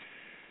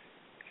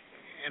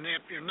 And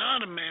if you're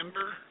not a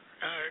member,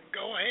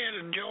 go ahead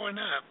and join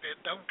up. It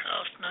don't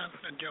cost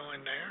nothing to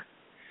join there.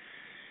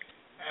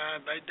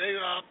 They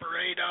do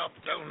operate off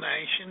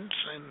donations,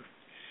 and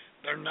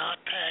they're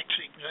not tax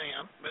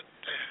exempt, but it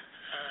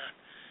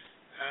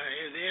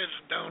is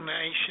a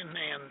donation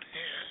and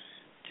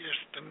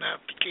just enough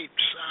to keep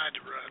the site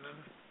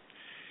running,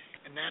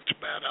 and that's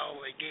about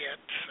all they get.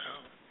 So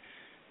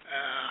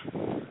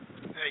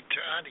they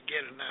try to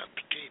get enough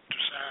to keep the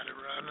site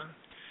running.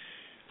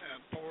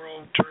 Poor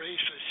old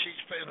Teresa, she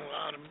spent a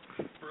lot of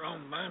her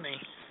own money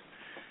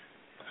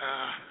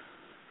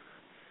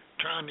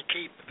trying to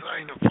keep the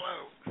thing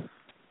afloat.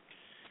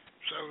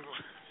 So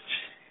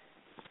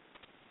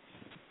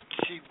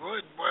she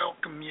would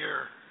welcome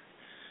your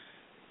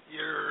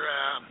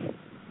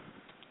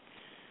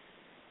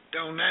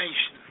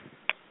donation.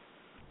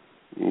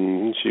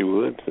 She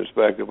would. It's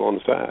back up on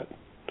the side.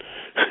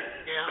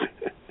 Yeah.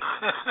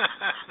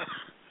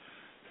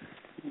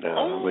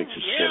 No,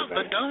 yeah,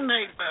 the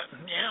donate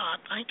button. Yeah, I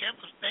think it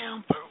was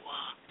down for a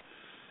while.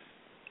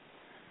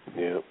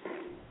 Yep.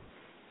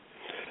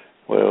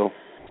 Well,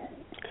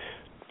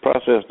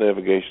 process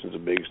navigation is the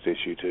biggest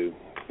issue too.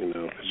 You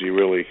know, because you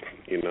really,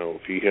 you know,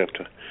 if you got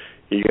to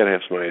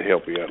have somebody to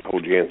help you out,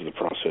 hold your hand through the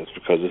process,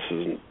 because this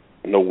isn't.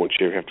 No one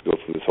should have to go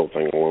through this whole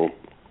thing alone.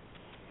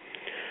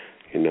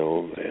 You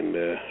know, and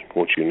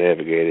once you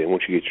navigate it,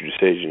 once you get your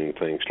decision and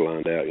things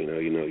lined out, you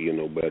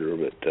know better.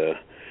 But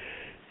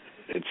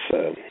it's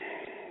a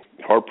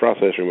hard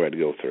process for everybody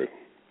to go through.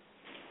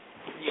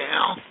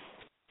 Yeah.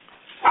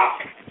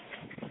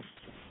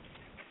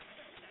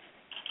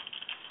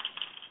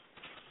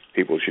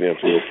 people shouldn't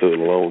have to go through it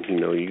alone. You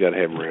know, you got to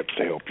have reps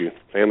to help you,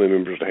 family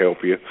members to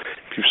help you.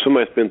 If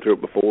somebody's been through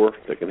it before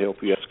that can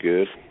help you, that's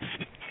good.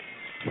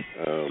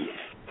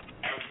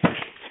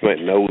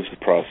 Somebody knows the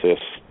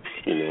process,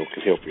 you know,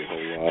 can help you a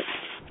whole lot.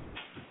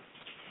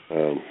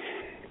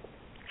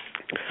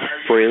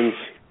 Friends,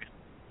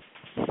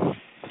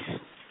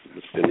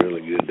 it's been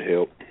really good to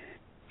help.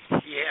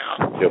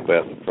 Yeah. Help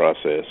out in the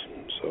process.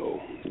 So,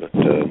 but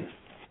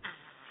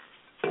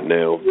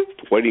now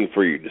waiting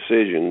for your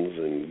decisions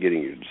and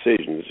getting your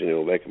decisions, you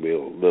know, that can be a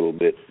little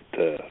bit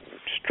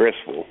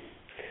stressful.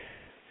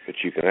 But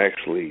you can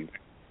actually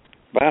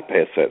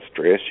bypass that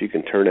stress. You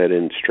can turn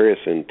that stress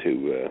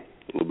into a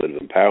little bit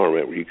of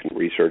empowerment where you can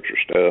research your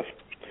stuff.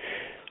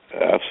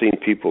 I've seen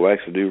people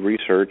actually do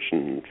research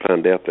and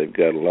find out they've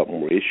got a lot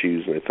more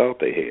issues than they thought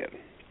they had.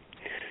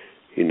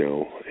 You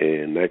know,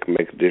 and that can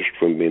make a difference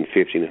from being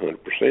 50 to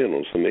 100%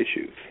 on some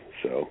issues.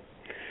 So,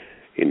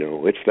 you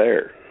know, it's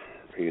there,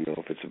 you know,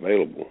 if it's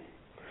available.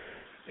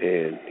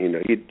 And, you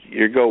know,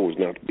 your goal is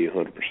not to be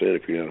 100%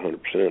 if you're not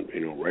 100%,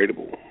 you know,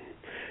 rateable.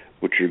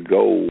 But your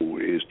goal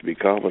is to be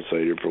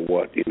compensated for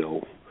what, you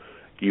know,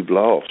 you've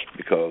lost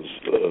because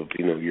of,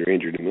 you know, you're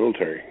injured in the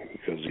military.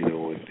 Because, you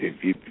know,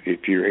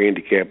 if you're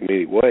handicapped in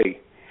any way,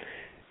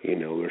 you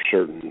know, there's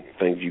certain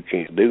things you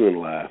can't do in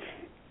life.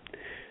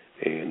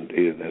 And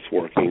either that's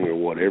working or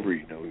whatever,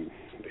 you know,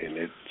 and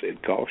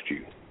it costs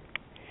you.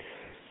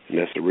 And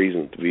that's the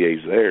reason that the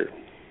VA's there.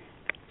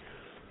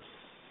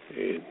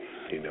 And,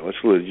 you know, it's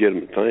a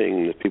legitimate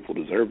thing, and the people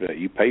deserve that.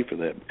 You pay for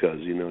that because,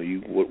 you know,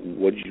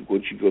 what'd you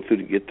go through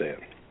to get that?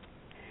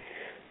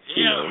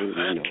 Yeah,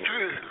 that's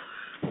true.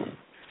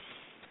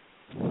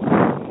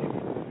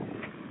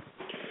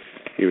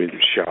 You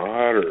either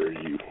shot or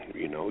you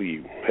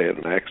had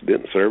an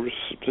accident in service.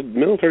 The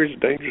military's a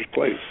dangerous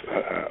place.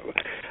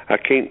 I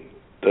can't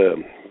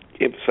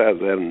emphasize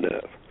that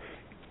enough.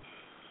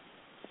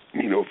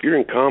 You know, if you're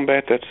in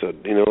combat, that's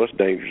dangerous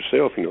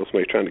itself. You know,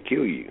 somebody's trying to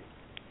kill you.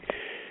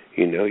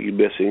 You know, the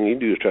best thing you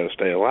do is try to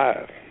stay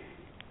alive.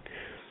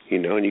 You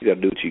know, and you got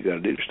to do what you got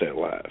to do to stay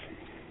alive.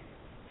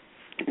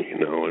 You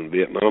know, and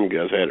Vietnam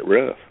guys had it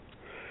rough.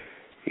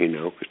 You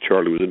know, because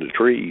Charlie was in the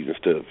trees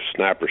instead of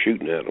sniper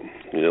shooting at them.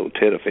 You know,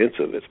 Tet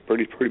Offensive, it's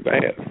pretty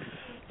bad.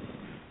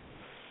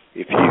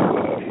 If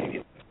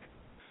you,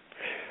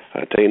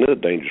 I tell you another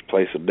dangerous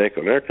place, a deck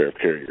on an aircraft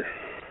carrier.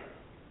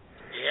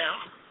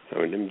 Yeah.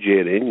 I mean, them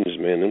jet engines,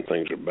 man, them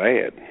things are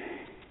bad.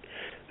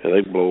 And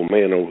they blow a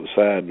man over the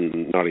side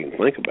and not even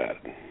think about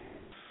it.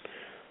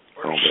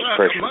 Or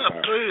suck them up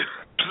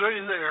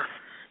through there.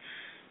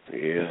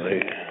 Yeah,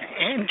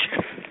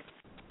 engine.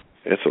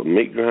 That's a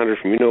meat grinder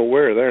from you know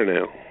where there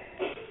now.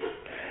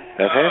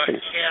 That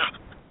happens.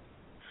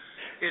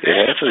 Yeah. It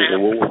happens.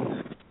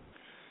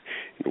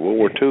 In World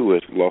War II,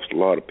 it's lost a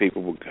lot of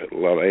people, got a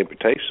lot of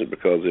amputations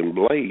because them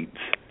blades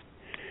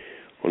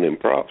on them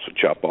props would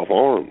chop off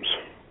arms.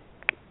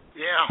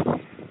 Yeah.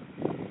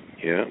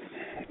 Yeah,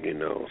 you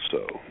know, so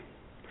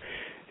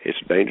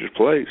it's a dangerous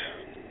place.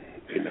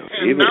 You know,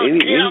 and even not any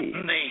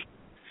counting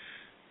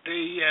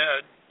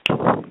the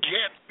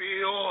jet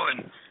fuel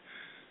and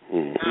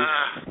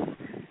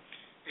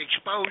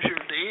exposure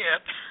to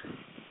it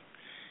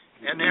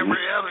and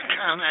every other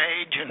kind of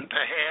agent to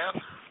have.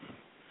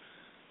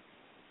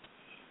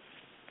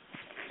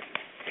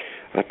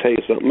 I tell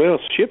you something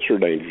else. Ships are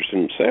dangerous in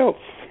themselves.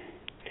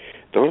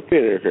 Don't have to be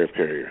an aircraft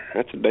carrier.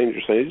 That's a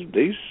dangerous thing.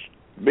 These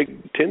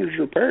big tenders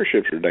and repair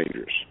ships are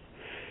dangerous.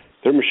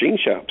 They're machine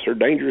shops. They're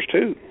dangerous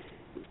too.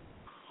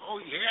 Oh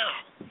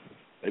yeah.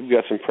 They've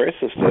got some press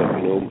and stuff.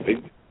 You know,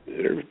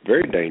 they're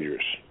very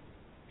dangerous.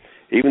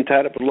 Even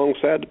tied up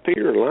alongside the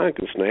pier, a line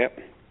can snap.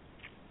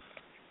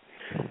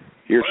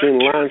 You ever seen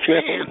a line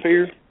snap on the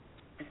pier?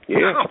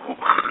 Yeah.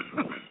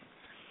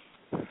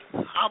 No.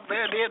 I'll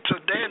bet it's a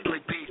deadly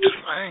piece of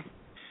thing.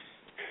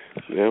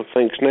 Well,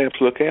 thing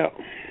snaps, look out.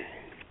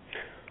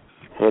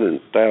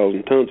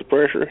 100,000 tons of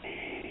pressure.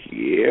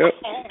 Yep.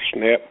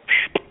 Snap.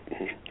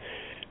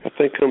 That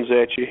thing comes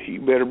at you. You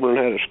better learn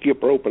how to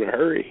skip rope in a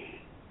hurry.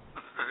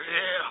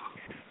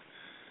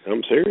 Yeah.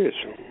 I'm serious.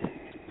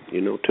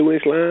 You know,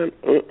 2-inch line,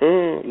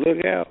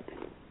 look out.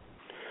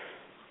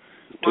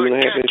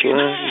 2.5-inch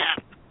line.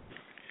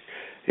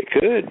 It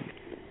could.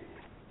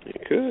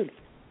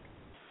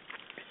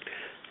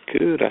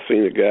 I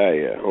seen a guy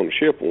on the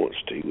ship once.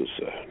 He was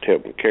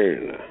helping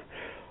carrying a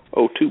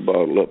O2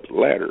 bottle up the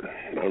ladder.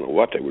 I don't know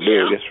what they were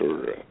doing. I guess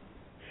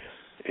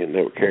and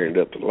they were carrying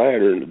it up the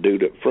ladder, and the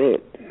dude up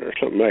front or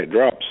something, they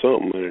dropped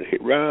something, and it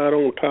hit right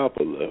on top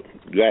of the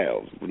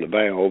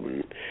valve,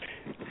 and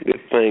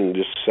this thing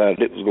just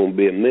decided it was going to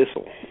be a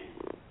missile.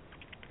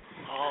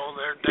 Oh,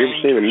 they're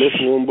dangerous. You ever seen a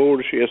missile on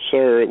board? Yes,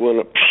 sir. It went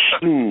up.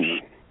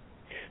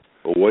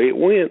 Away it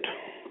went.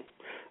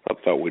 I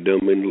thought we'd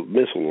done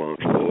missile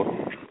launch,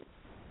 boy.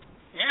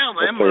 Yeah,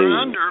 them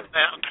are under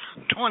about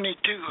 2,200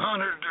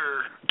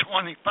 or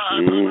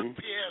 2,500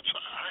 PSI.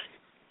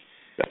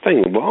 That thing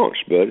was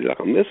launched, buddy, like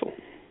a missile.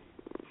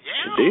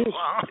 Yeah, it did.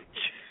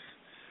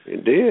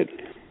 It did.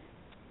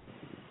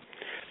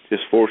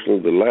 Just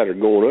fortunately, the ladder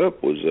going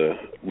up was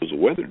a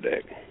weather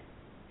deck.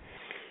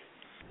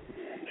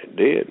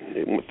 did.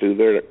 It went through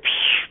there, like,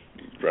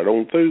 right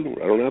on through,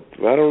 right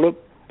on up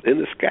in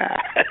the sky.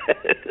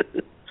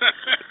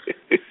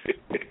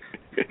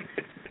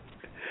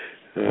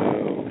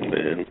 Oh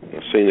man,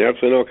 I've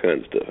seen all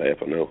kinds of stuff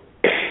happen. Though,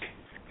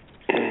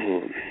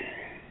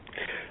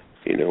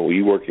 you know,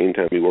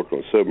 anytime you work on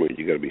a submarine,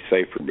 you got to be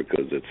safer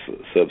because it's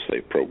a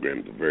sub-safe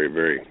program. Very,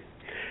 very.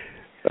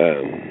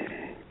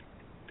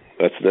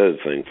 That's another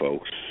thing,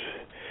 folks.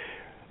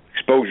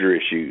 Exposure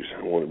issues.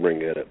 I want to bring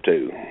that up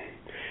too.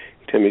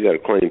 Tell me you got a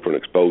claim for an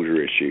exposure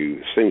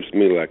issue. It seems to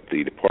me like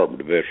the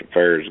Department of Veteran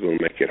Affairs is going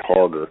to make it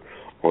harder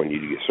on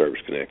you to get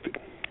service connected.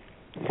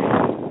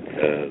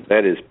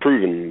 That is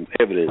proven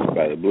evidence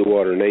by the Blue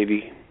Water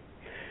Navy.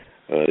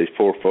 These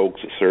 4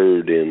 folks that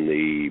served in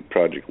the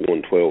Project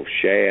 112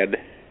 SHAD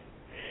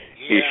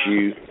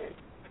issue,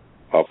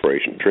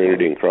 Operation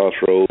Trinity and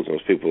Crossroads,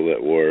 those people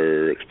that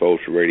were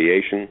exposed to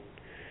radiation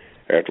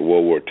after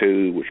World War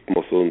II, which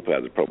most of them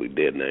are probably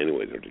dead now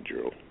anyway, they're the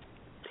Gerald.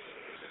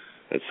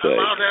 Let's say. A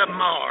lot of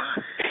them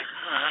are.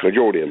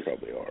 Majority of them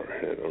probably are.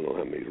 I don't know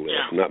how many's left.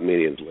 Yeah. Not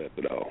many of them left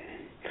at all.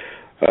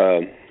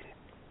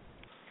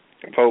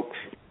 Folks,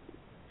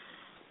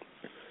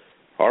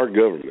 our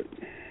government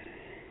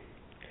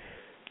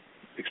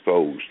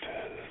exposed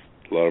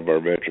a lot of our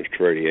veterans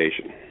to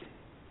radiation.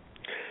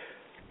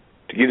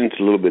 To get into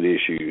a little bit of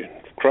issue,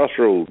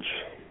 Crossroads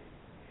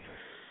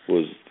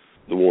was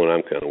the one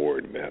I'm kind of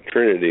worried about.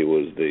 Trinity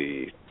was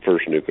the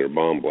first nuclear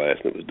bomb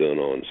blast that was done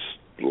on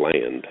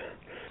land.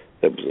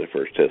 That was the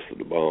first test of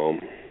the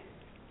bomb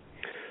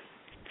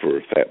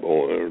for Fat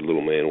Boy or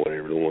Little Man,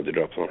 whatever, the one that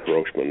dropped on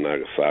Hiroshima and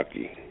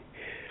Nagasaki.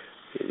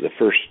 The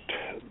first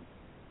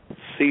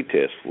sea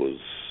test was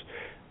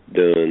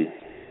done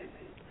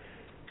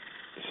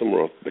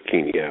somewhere off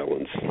Bikini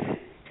Islands.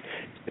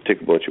 They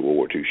took a bunch of World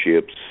War II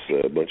ships,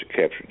 a bunch of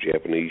captured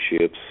Japanese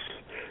ships.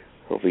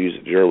 I don't know if they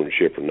used a German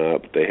ship or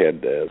not, but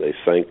they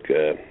sank.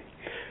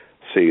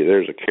 See,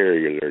 there's a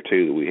carrier there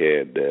too that we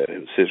had.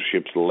 Sister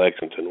ships to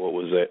Lexington. What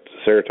was that?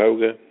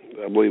 Saratoga,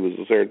 I believe it was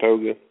the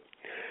Saratoga.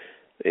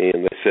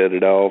 And they set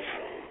it off,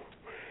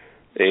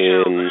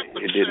 and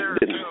it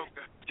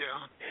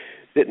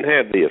didn't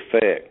have the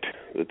effect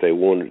that they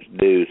wanted to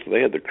do. So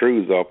they had the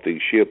crews off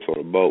these ships on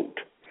a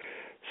boat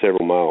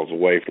several miles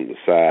away from the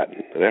site.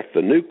 And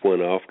after the nuke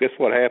went off, guess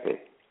what happened?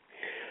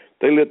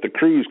 They let the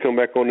crews come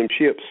back on them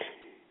ships.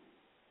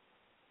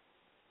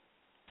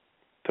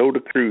 Told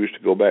the crews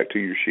to go back to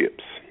your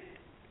ships.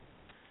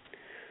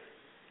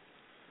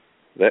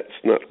 That's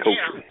not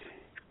kosher. Yeah.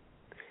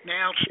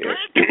 Now,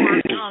 Stretch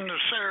worked on the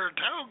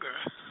Saratoga.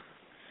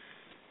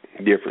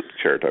 Different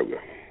Saratoga.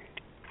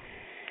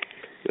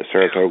 The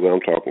Saratoga I'm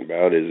talking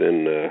about is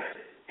in,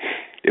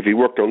 if he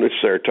worked on this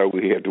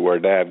Saratoga, he had to wear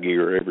dive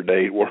gear every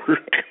day at work.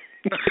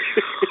 Okay.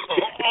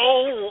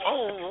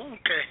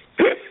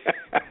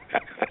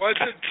 Was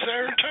it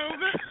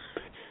Saratoga?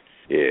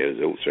 Yeah, it was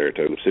the old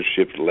Saratoga. Sister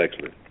ships to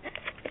Lexington.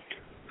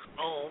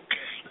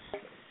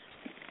 Okay.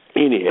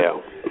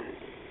 Anyhow,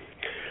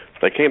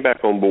 they came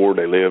back on board.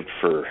 They lived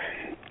for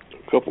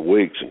a couple of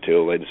weeks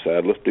until they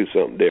decided, let's do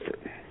something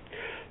different.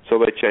 So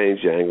they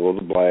changed the angle of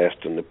the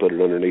blast, and they put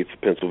it underneath the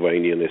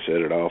Pennsylvania, and they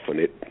set it off, and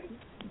it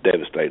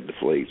devastated the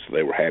fleet, so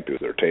they were happy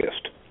with their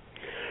test.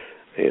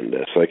 And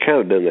so they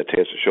kind of done that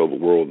test to show the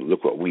world,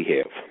 look what we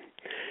have.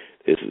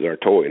 This is our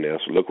toy now,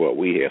 so look what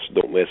we have, so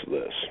don't mess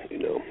with us, you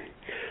know.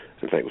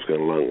 I think it was kind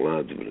of along the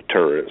lines of a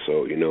deterrent.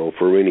 So, you know,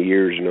 for many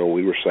years, you know,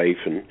 we were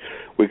safe, and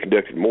we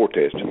conducted more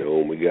tests, you know,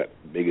 and we got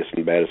the biggest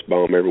and baddest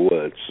bomb ever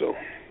was. So,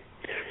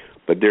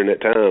 but during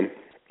that time,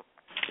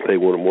 they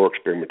wanted more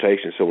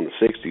experimentation. So in the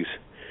 60s,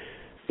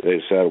 they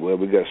decided, well,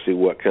 we got to see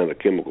what kind of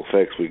chemical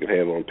effects we could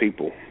have on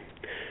people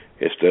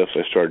and stuff.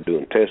 So they started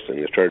doing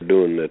testing. They started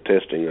doing the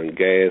testing on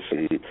gas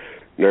and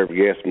nerve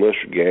gas,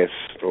 mustard gas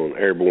on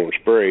airborne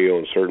spray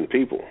on certain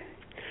people.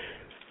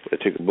 They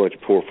took a bunch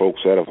of poor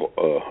folks out of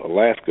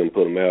Alaska and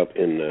put them out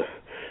in the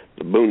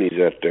boonies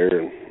out there,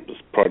 and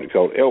this project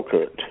called Elk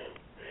Hunt.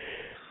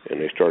 And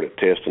they started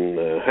testing.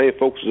 How many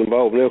folks was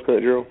involved in Elk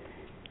Hunt, Gerald?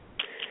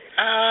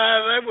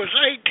 There was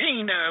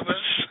 18 of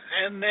us,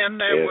 and then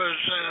there was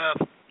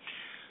 7.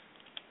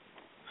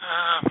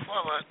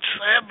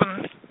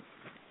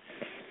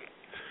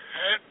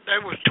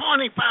 There was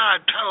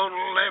 25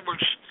 total. There was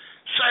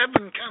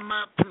 7 come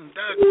up from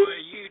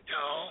Douglas,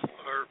 Utah,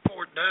 or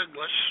Fort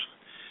Douglas.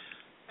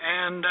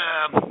 And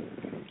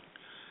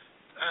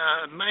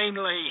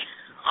mainly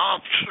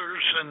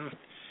officers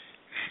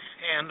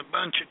and a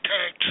bunch of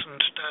techs and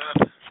stuff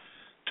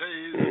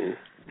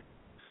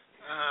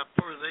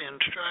for the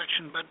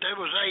instruction. But there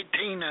was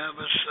 18 of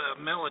us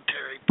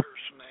military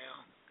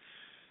personnel.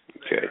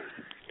 Okay.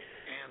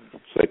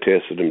 So they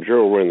tested them.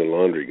 Gerald ran the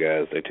laundry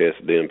guys. They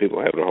tested them.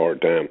 People having a hard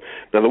time.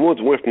 Now the ones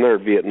that went from there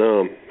to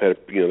Vietnam had,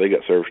 you know, they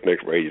got service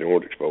connection for Agent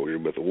Orange exposure.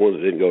 But the ones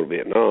that didn't go to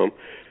Vietnam,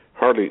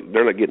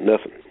 they're not getting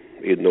nothing,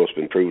 even though it's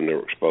been proven they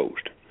were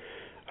exposed.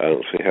 I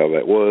don't see how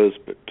that was,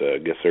 but I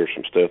guess there's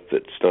some stuff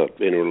that's not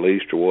been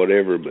released or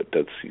whatever, but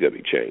that's got to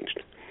be changed.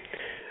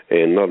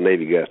 And a lot of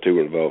Navy guys, too,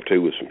 were involved,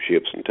 too, with some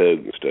ships and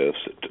tugs and stuff.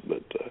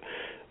 But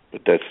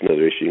But that's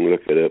another issue. You can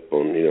look it up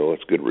on,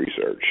 it's good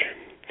research.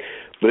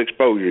 But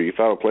exposure, you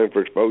file a claim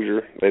for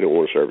exposure, they don't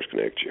want to service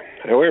connect you.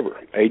 However,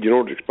 Agent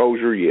Orange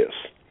exposure, yes.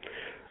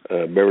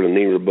 Beverly and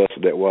Neighbor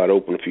busted that wide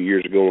open a few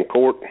years ago in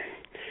court,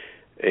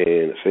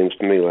 and it seems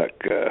to me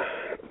like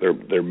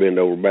they're bent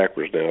over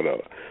backwards now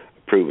to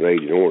approve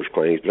Agent Orange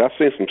claims. But I've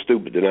seen some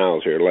stupid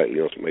denials here lately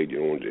on some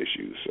Agent Orange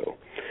issues, so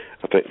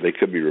I think they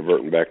could be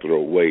reverting back to their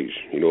old ways.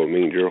 You know what I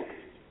mean, Gerald?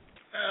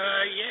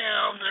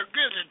 Yeah, they're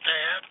good at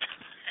that,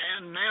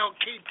 and they'll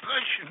keep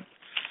pushing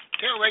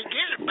till they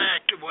get it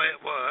back to where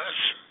it was,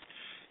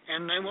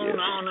 and they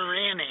won't honor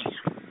any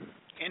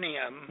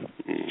of them.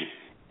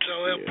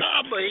 So it'll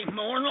probably,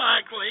 more than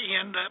likely,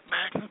 end up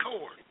back in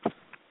court.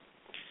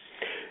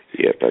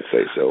 Yep, I'd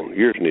say so.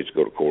 Yours needs to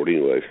go to court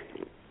anyway.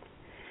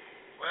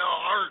 Well,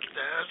 ours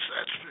does,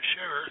 that's for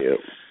sure.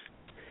 Yep,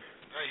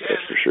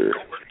 that's for sure.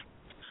 Court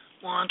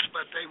once,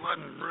 but they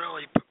wasn't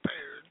really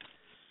prepared.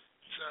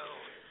 So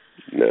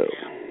No,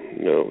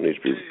 it needs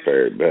to be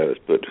prepared, but it's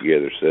put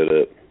together, set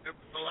up.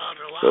 A lot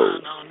of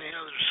lying on the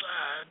other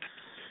side.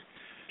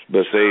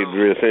 But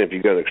if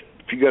you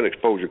got an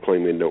exposure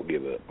claim in, don't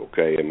give up.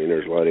 Okay, I mean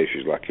there's a lot of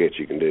issues like that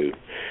you can do.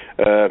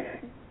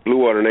 Blue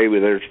Water Navy,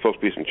 there's supposed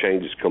to be some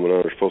changes coming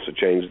on. They're supposed to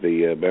change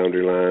the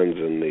boundary lines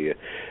and the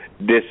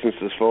distance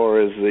as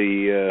far as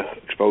the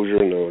exposure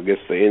and I guess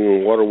the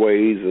inland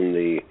waterways and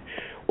the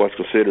what's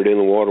considered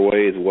inland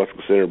waterways and what's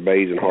considered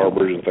bays and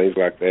harbors and things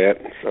like that.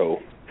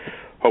 So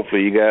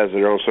hopefully you guys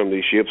that are on some of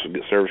these ships will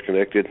get service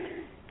connected.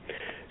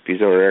 If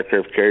he's on an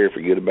aircraft carrier,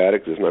 forget about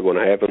it because it's not going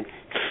to happen.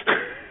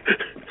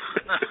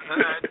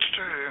 That's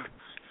true.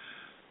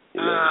 So.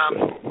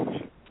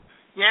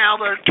 Yeah,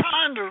 they're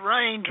trying to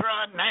arrange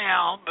right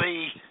now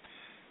the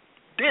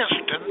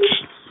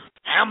distance,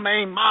 how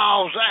many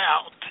miles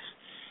out,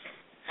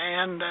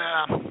 and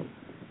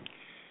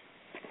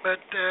but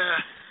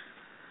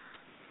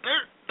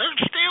they're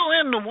still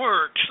in the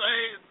works.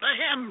 They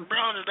haven't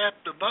brought it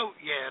up to vote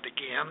yet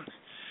again.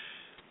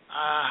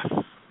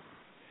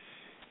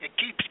 It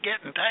keeps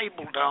getting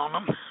tabled on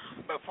them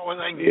before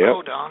they can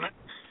vote on it.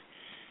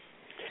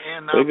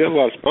 And they got a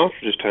lot of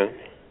sponsors this time.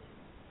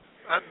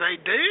 They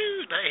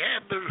do. They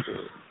have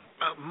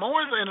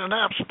more than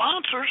enough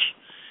sponsors.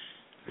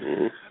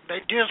 Mm-hmm.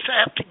 They just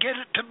have to get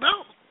it to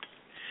vote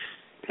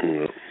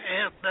and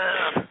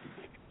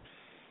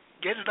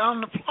get it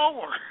on the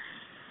floor.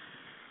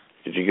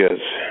 Did you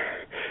guys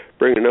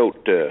bring a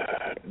note?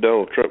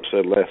 Donald Trump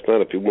said last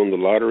night if he won the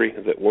lottery,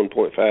 that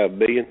 $1.5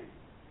 billion.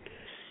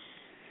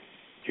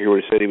 Did you hear what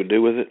he said he would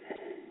do with it?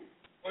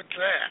 What's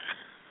that?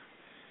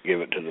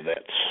 Give it to the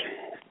vets.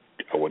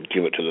 I would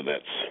give it to the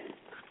vets.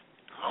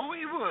 Oh,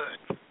 he would.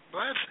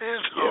 Bless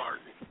his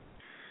heart.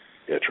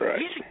 That's right.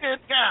 He's a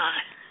good guy.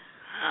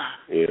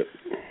 Yep.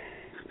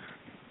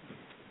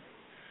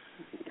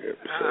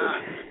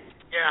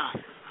 Yeah.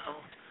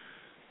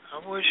 I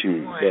wish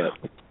him well.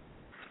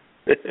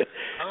 I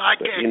like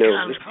that kind of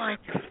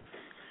thinking.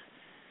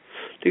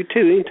 Do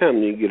too.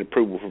 Anytime you get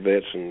approval for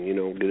vets and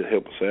get to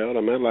help us out, I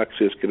mean, I'd like to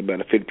see us get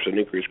about a 50%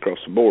 increase across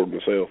the board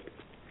myself.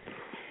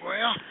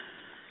 Well,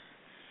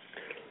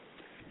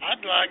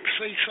 I'd like to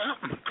see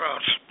something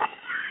across the board.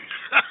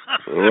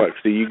 I'd like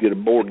to see you get a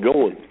board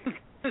going.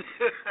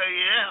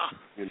 Yeah.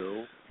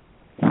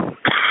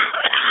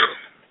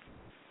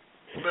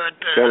 But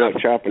kind of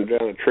like chopping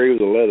down a tree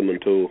with a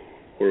Leatherman tool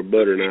or a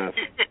butter knife.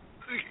 Yeah,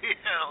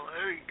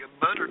 there you go,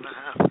 butter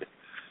knife.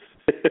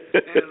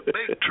 And a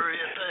big tree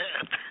at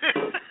that.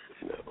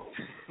 No.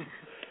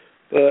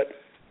 But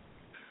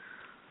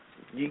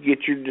you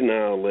get your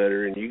denial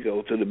letter and you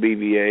go to the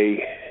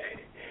BVA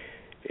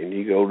and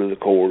you go to the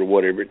court or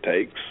whatever it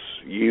takes.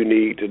 You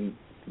need to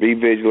be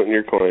vigilant in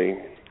your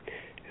claim.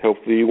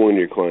 Hopefully you win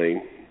your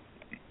claim.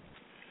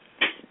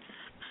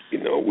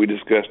 We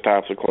discussed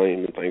types of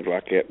claims and things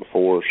like that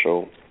before,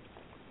 so,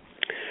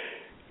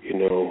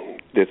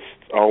 it's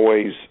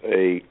always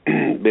a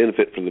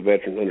benefit for the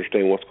veteran to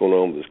understand what's going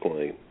on with this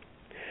claim.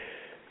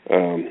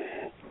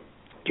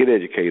 Get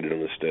educated on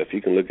this stuff.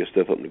 You can look this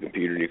stuff up on the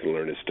computer and you can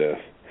learn this stuff.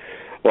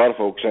 A lot of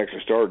folks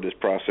actually started this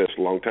process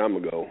a long time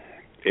ago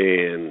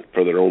and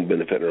for their own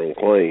benefit and their own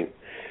claim.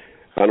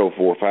 I know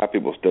 4 or 5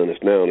 people have done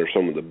this now, and they're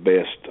some of the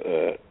best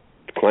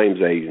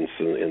claims agents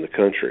in the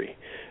country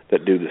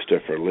that do this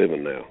stuff for a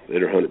living now.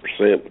 They're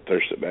 100%, but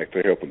they're sitting back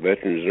there helping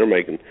veterans, and they're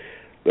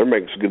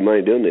making some good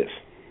money doing this.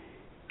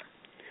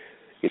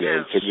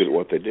 They're good at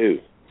what they do.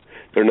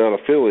 They're not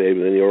affiliated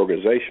with any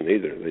organization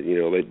either.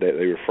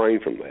 They refrain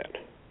from that.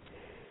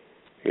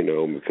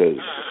 Because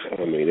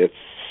it's.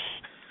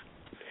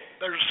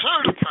 They're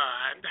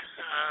certified.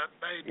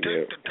 They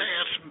took the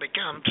test and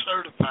become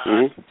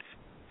certified,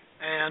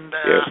 and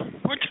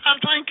which I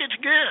think is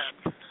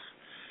good.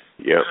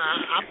 Yeah.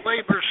 I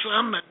believe there's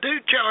some that do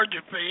charge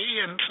a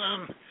fee, and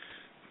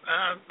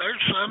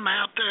there's some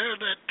out there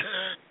that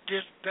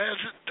just does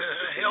it to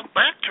help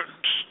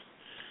veterans.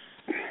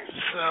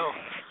 So.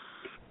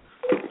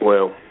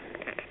 Well,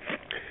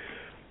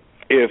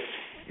 if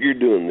you're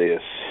doing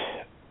this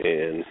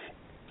and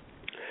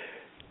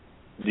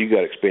you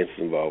got expenses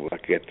involved. I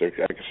can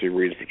see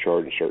reasons for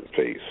charging certain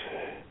fees.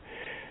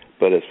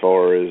 But as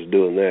far as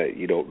doing that,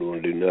 you don't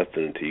want to do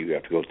nothing until you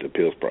have to go through the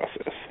appeals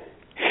process.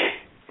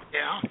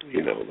 Yeah.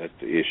 You know, that's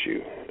the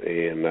issue.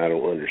 And I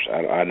don't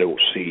understand. I don't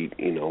see,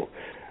 you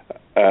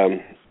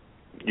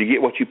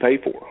get what you pay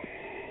for.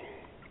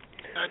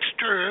 That's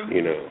true.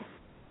 You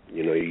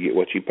get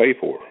what you pay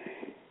for.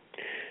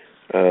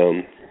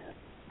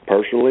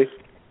 Personally,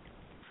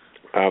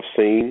 I've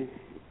seen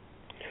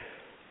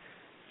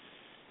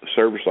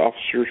service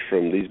officers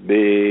from these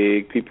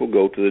big people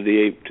go to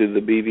the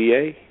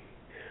BVA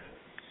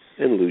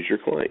and lose your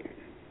claim.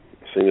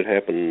 I've seen it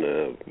happen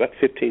about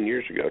 15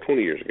 years ago,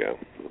 20 years ago.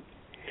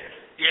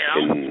 Yeah.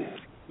 And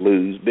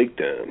lose big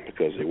time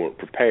because they weren't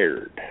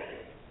prepared.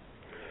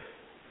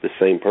 The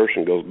same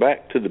person goes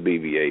back to the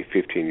BVA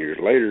 15 years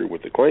later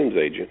with the claims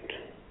agent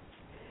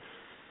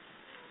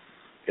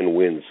and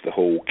wins the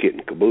whole kit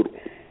and caboodle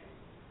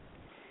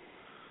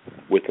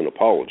with an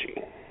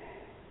apology.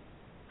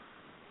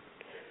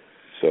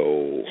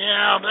 So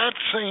yeah, that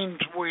seems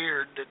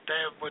weird that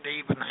would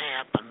even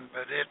happen,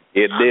 but it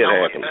did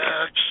happen. It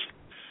does.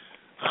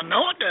 I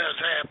know it does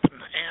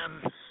happen,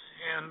 and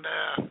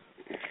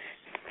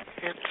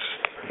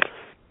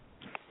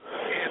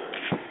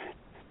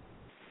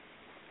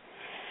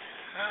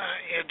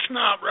it's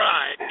not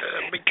right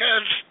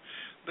because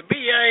the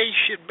BA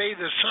should be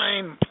the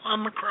same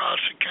plumb across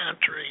the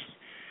country,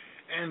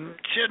 and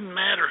it shouldn't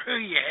matter who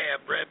you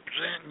have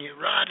representing you.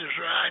 Right is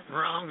right and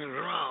wrong is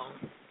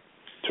wrong.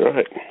 That's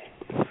right.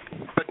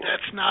 But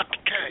that's not the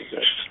case.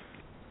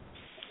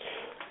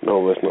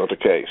 No, that's not the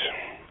case.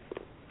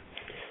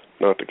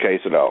 Not the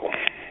case at all.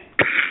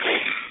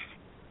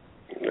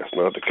 That's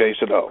not the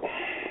case at all.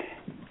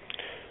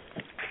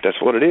 That's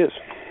what it is.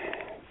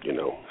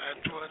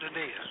 That's what it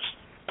is.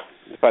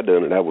 If I'd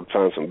done it, I would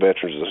find some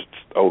veterans,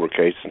 older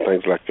cases and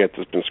things like that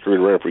that's been screwed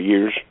around for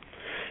years.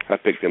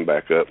 I'd pick them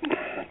back up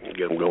and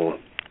get them going.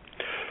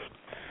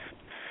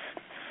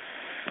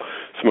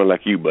 Somebody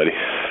like you, buddy.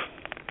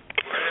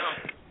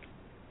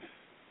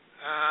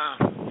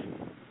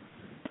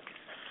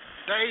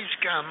 Day's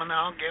coming,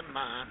 I'll get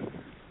mine.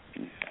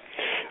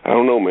 I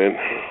don't know, man.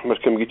 I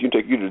must come get you and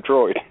take you to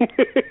Detroit.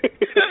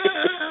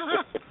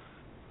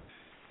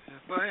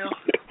 Well,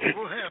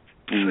 we'll have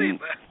to see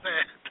about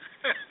that.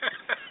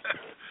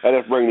 I'd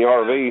have to bring the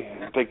RV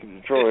and take you to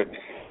Detroit.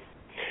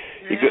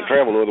 You couldn't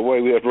travel no other way.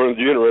 We'd have to run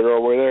the generator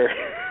all the way there.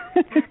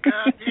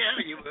 God, yeah,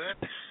 you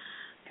would.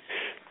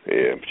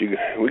 Yeah, but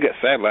we got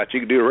satellites.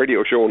 You could do a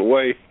radio show on the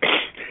way.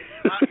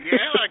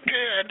 Yeah, I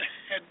could.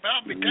 It'd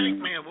probably take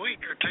me a week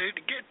or two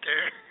to get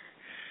there.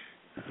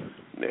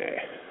 Nah,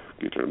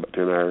 get there in about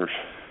 10 hours.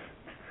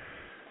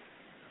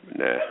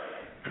 Nah.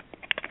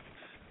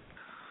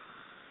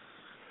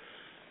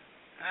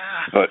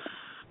 But,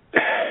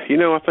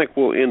 I think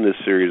we'll end this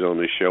series on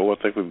this show. I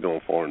think we've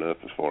gone far enough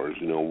as far as,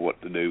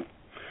 what to do.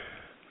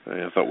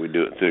 I thought we'd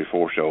do it in 3 or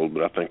 4 shows,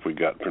 but I think we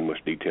got pretty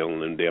much detail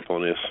and in-depth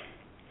on this.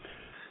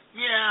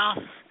 Yeah.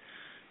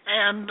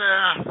 And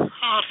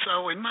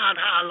also, we might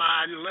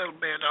highlight a little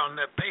bit on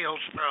the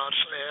appeals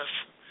process.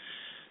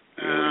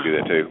 Yeah, we can do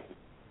that too.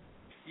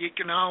 You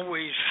can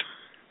always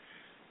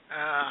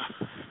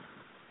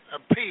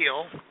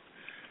appeal,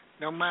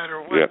 no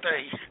matter what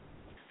they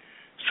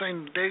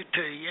seem to do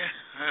to you.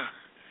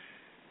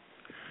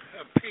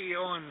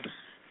 Appeal and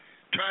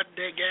try to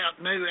dig out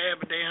new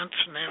evidence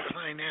and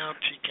everything else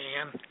you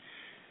can.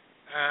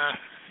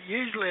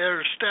 Usually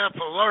there's stuff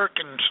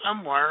lurking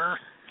somewhere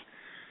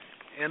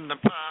in the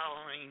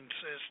filing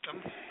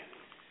system,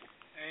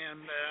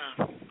 and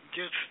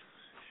just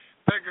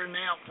figuring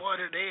out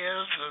what it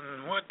is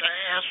and what to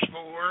ask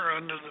for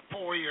under the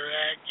FOIA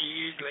Act,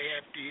 you usually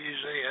have to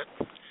use it.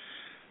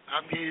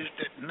 I've used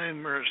it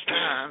numerous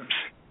times,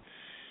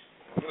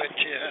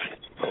 which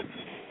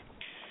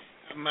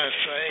I must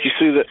say. Did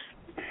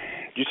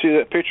you see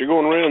that picture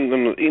going around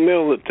in the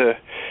email that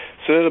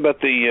said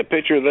about the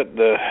picture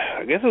that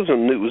I guess it was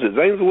was it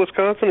Zanesville,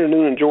 Wisconsin, or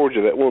Newnan,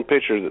 Georgia? That one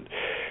picture that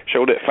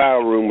showed that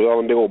file room with all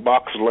them big old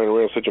boxes laying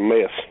around, such a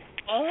mess.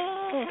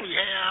 Oh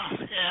yeah.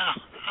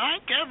 I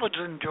think that was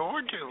in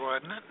Georgia,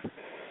 wasn't it?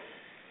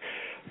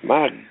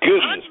 My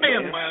goodness, I'd be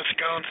in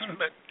Wisconsin,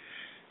 but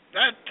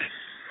that's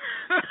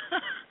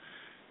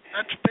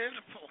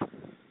pitiful.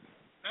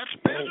 That's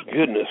pitiful. My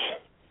goodness.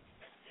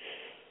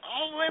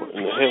 All them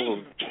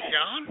claims,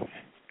 John.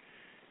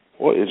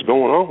 What is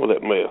going on with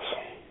that mess?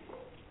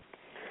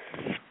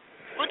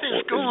 What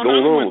is going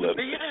on with the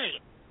VA?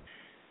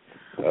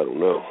 I don't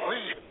know.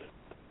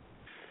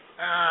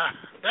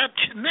 That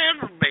should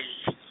never be.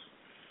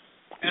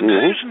 And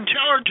who's in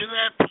charge of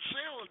that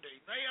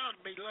facility? They ought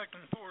to be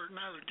looking for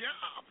another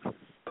job.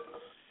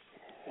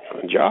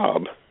 A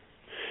job?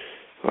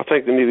 I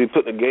think they need to be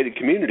put in a gated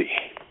community.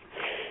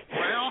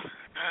 Well,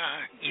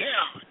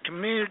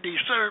 community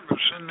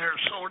service, and they're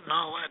sorting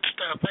all that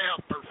stuff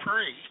out for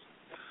free.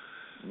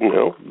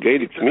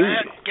 Gated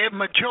community. Give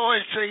them a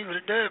choice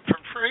either do it for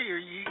free or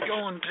you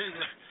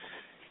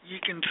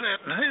can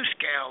sit in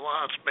Hooskow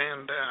while it's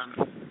being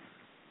done.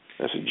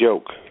 That's a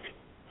joke.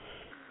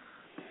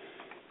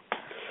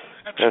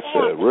 That's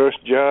a rush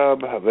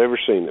job I've ever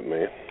seen it,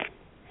 man.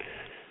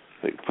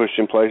 They push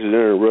them places in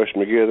and rush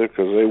them together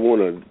because they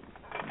want to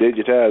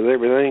digitize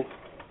everything.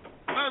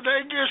 Well,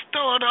 they just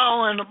throw it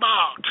all in a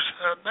box.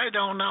 They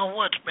don't know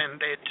what's been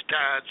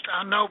digitized.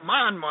 I know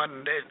mine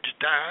wasn't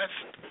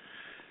digitized.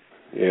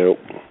 Yep.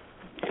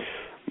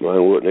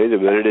 Mine wasn't either,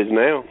 but it is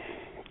now.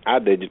 I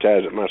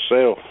digitize it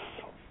myself.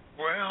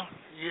 Well,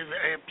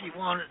 if you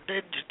want it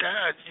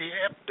digitized, you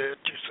have to do it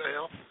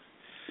yourself.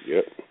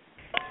 Yep.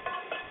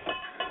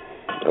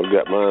 I've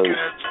got mine.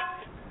 Because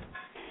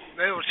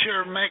they'll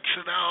sure mix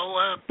it all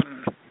up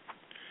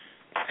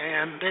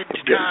and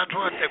digitize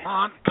what they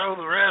want, throw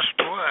the rest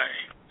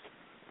away.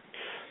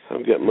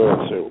 I've got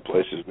mine several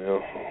places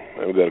now.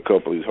 I've got a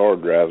couple of these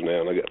hard drives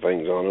now, and I got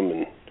things on them,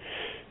 and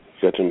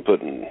got them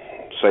put in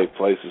safe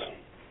places.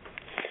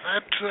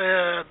 That's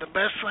the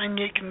best thing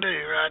you can do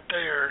right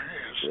there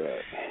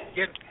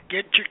is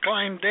get your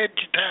claim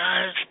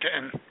digitized,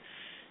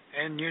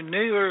 and your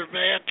newer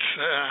vets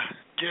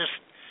just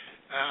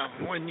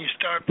when you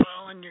start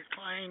following your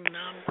claim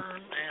number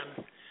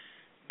and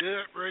do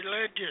it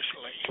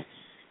religiously.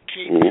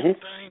 Keep your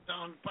things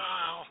on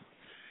file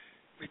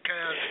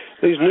because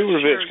these newer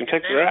vets can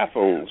take their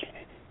iPhones.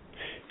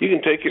 You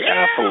can take your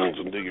iPhones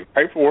and do your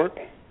paperwork.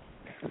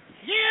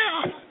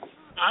 Yeah.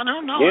 I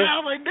don't know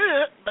how they do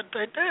it, but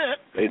they do it.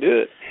 They do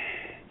it.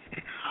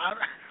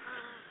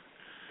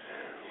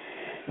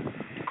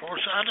 Of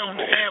course, I don't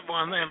have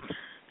one of them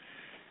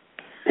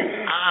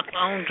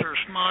iPhones or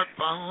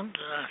smartphones.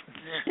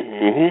 Just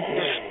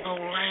no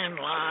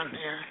landline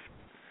here.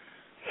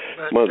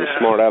 But, mine's a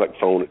smart Alex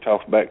phone. It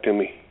talks back to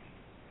me.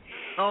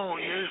 Oh,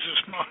 use a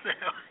smart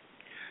Alex.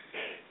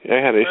 I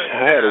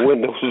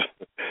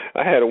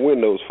had a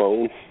Windows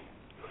phone.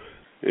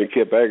 It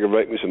kept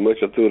aggravating me so much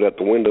I threw it out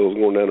the windows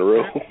going down the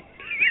road.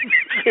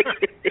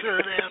 Threw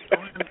it out the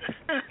window.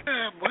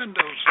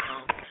 Windows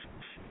phone.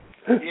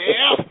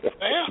 Yeah,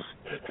 well,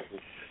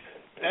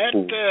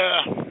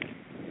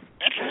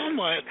 that's one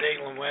way of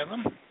dealing with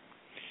them.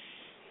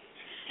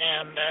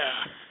 And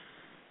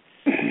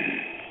if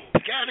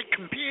you got a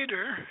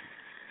computer,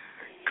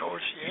 of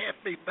course, you have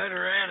to be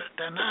better at it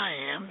than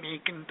I am. You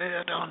can do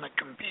it on a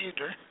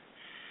computer.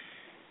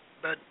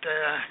 But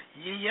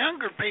you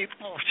younger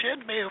people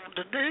should be able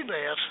to do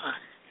this.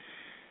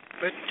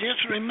 But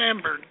just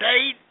remember,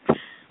 date,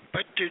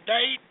 put your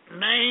date,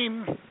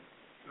 name,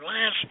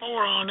 last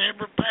four on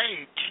every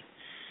page.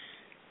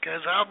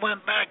 Because I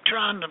went back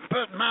trying to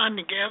put mine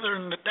together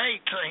and the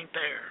dates ain't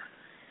there.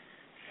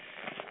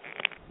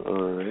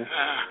 All right.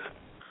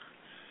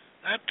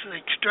 That's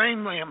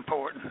extremely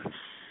important.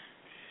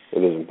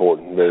 It is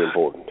important, very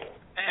important.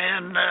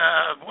 And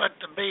what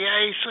the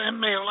BA sent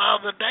me, a lot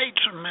of the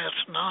dates are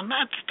missing on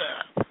that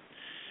stuff.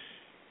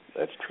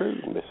 That's true,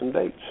 missing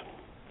dates.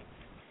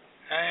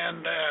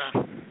 And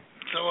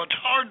so it's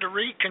hard to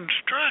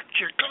reconstruct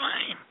your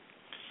claim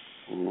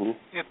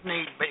if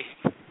need be.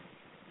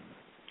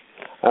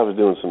 I was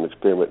doing some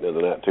experimenting the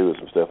other night, too, with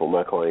some stuff on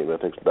my claim. I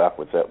took some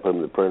documents out and put them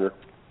in the printer.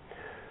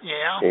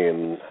 Yeah.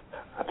 And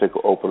I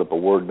opened up a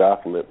Word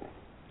document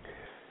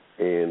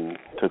and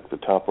took the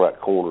top right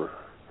corner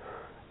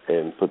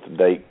and put the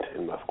date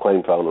and my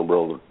claim file number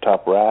on the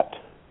top right.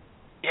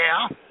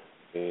 Yeah.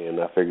 And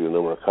I figured the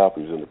number of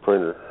copies in the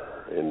printer.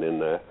 And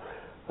then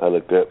I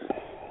looked up,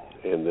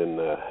 and then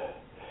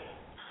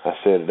I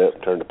set it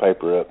up, turned the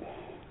paper up,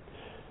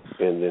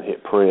 and then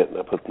hit print, and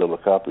I put the number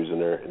of copies in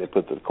there, and it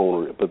put the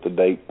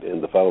date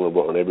and the file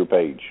number on every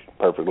page.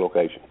 Perfect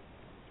location.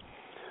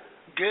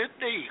 Good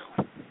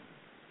deal.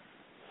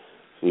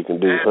 So you can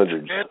do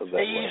hundreds of that. That's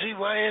the easy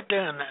way of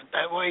doing it.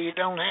 That way you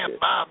don't have to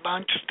buy a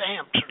bunch of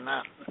stamps or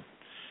nothing.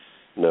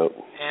 No.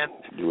 And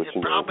it's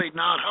probably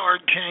not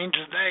hard to change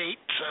the date,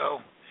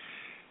 so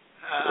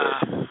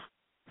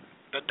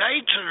the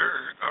dates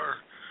are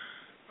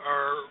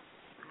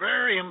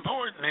very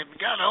important. If you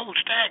got a whole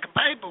stack of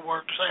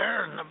paperwork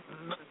there and the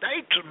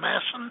dates are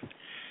missing,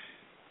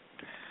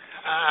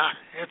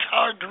 it's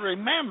hard to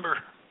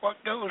remember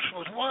what goes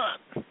with what.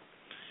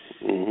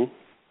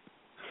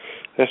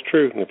 That's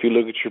true. And if you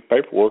look at your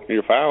paperwork and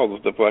your files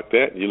and stuff like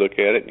that, you look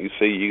at it and you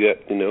see you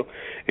got,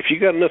 if you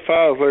got enough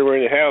files everywhere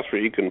in your house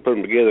where you can put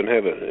them together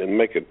and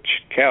make a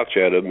couch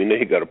out of them,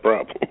 you got a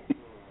problem.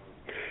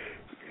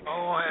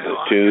 Oh,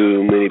 well,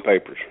 too many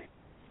papers.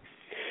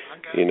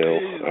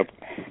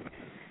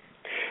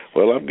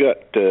 I've got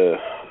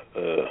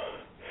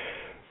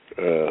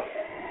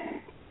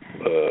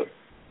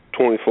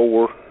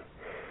 24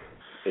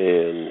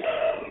 and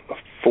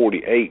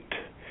 48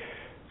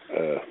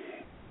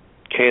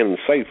 cans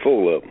safe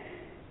full of them.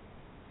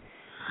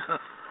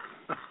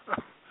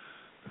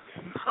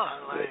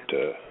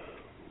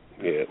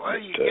 Well,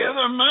 you gather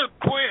them up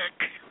quick.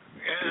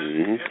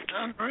 It's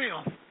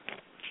unreal.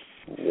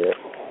 Yeah,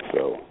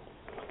 so.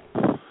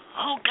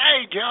 Okay,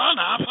 John,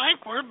 I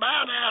think we're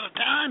about out of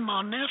time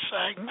on this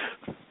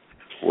segment.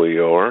 We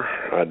are.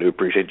 I do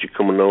appreciate you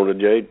coming on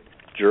today,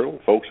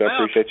 Gerald. Folks, I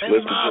appreciate you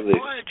listening to this.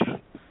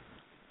 Pleasure.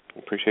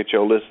 Appreciate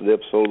y'all listening to the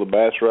episode of the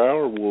Basser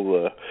Hour.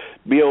 We'll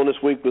be on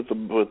this week with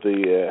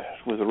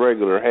the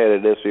regular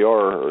Had It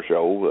SCR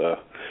show.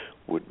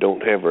 We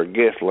don't have our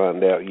guest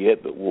lined out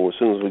yet, but as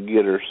soon as we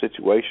get our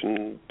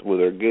situation with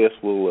our guest,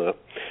 we'll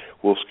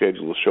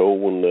schedule a show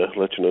and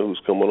let you know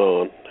who's coming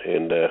on.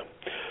 And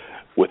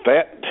with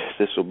that,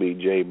 this will be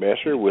Jay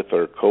Besser with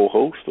our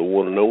co-host, the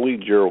one and only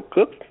Gerald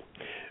Cook.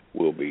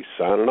 We'll be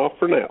signing off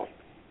for now.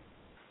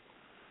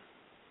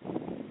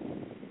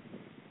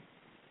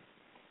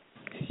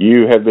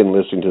 You have been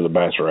listening to the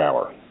Basser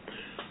Hour.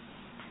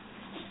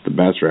 The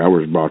Basser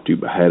Hour is brought to you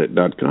by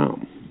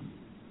Hadit.com.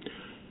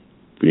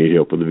 If you need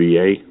help with the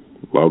VA,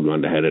 log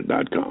on to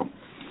Hadit.com.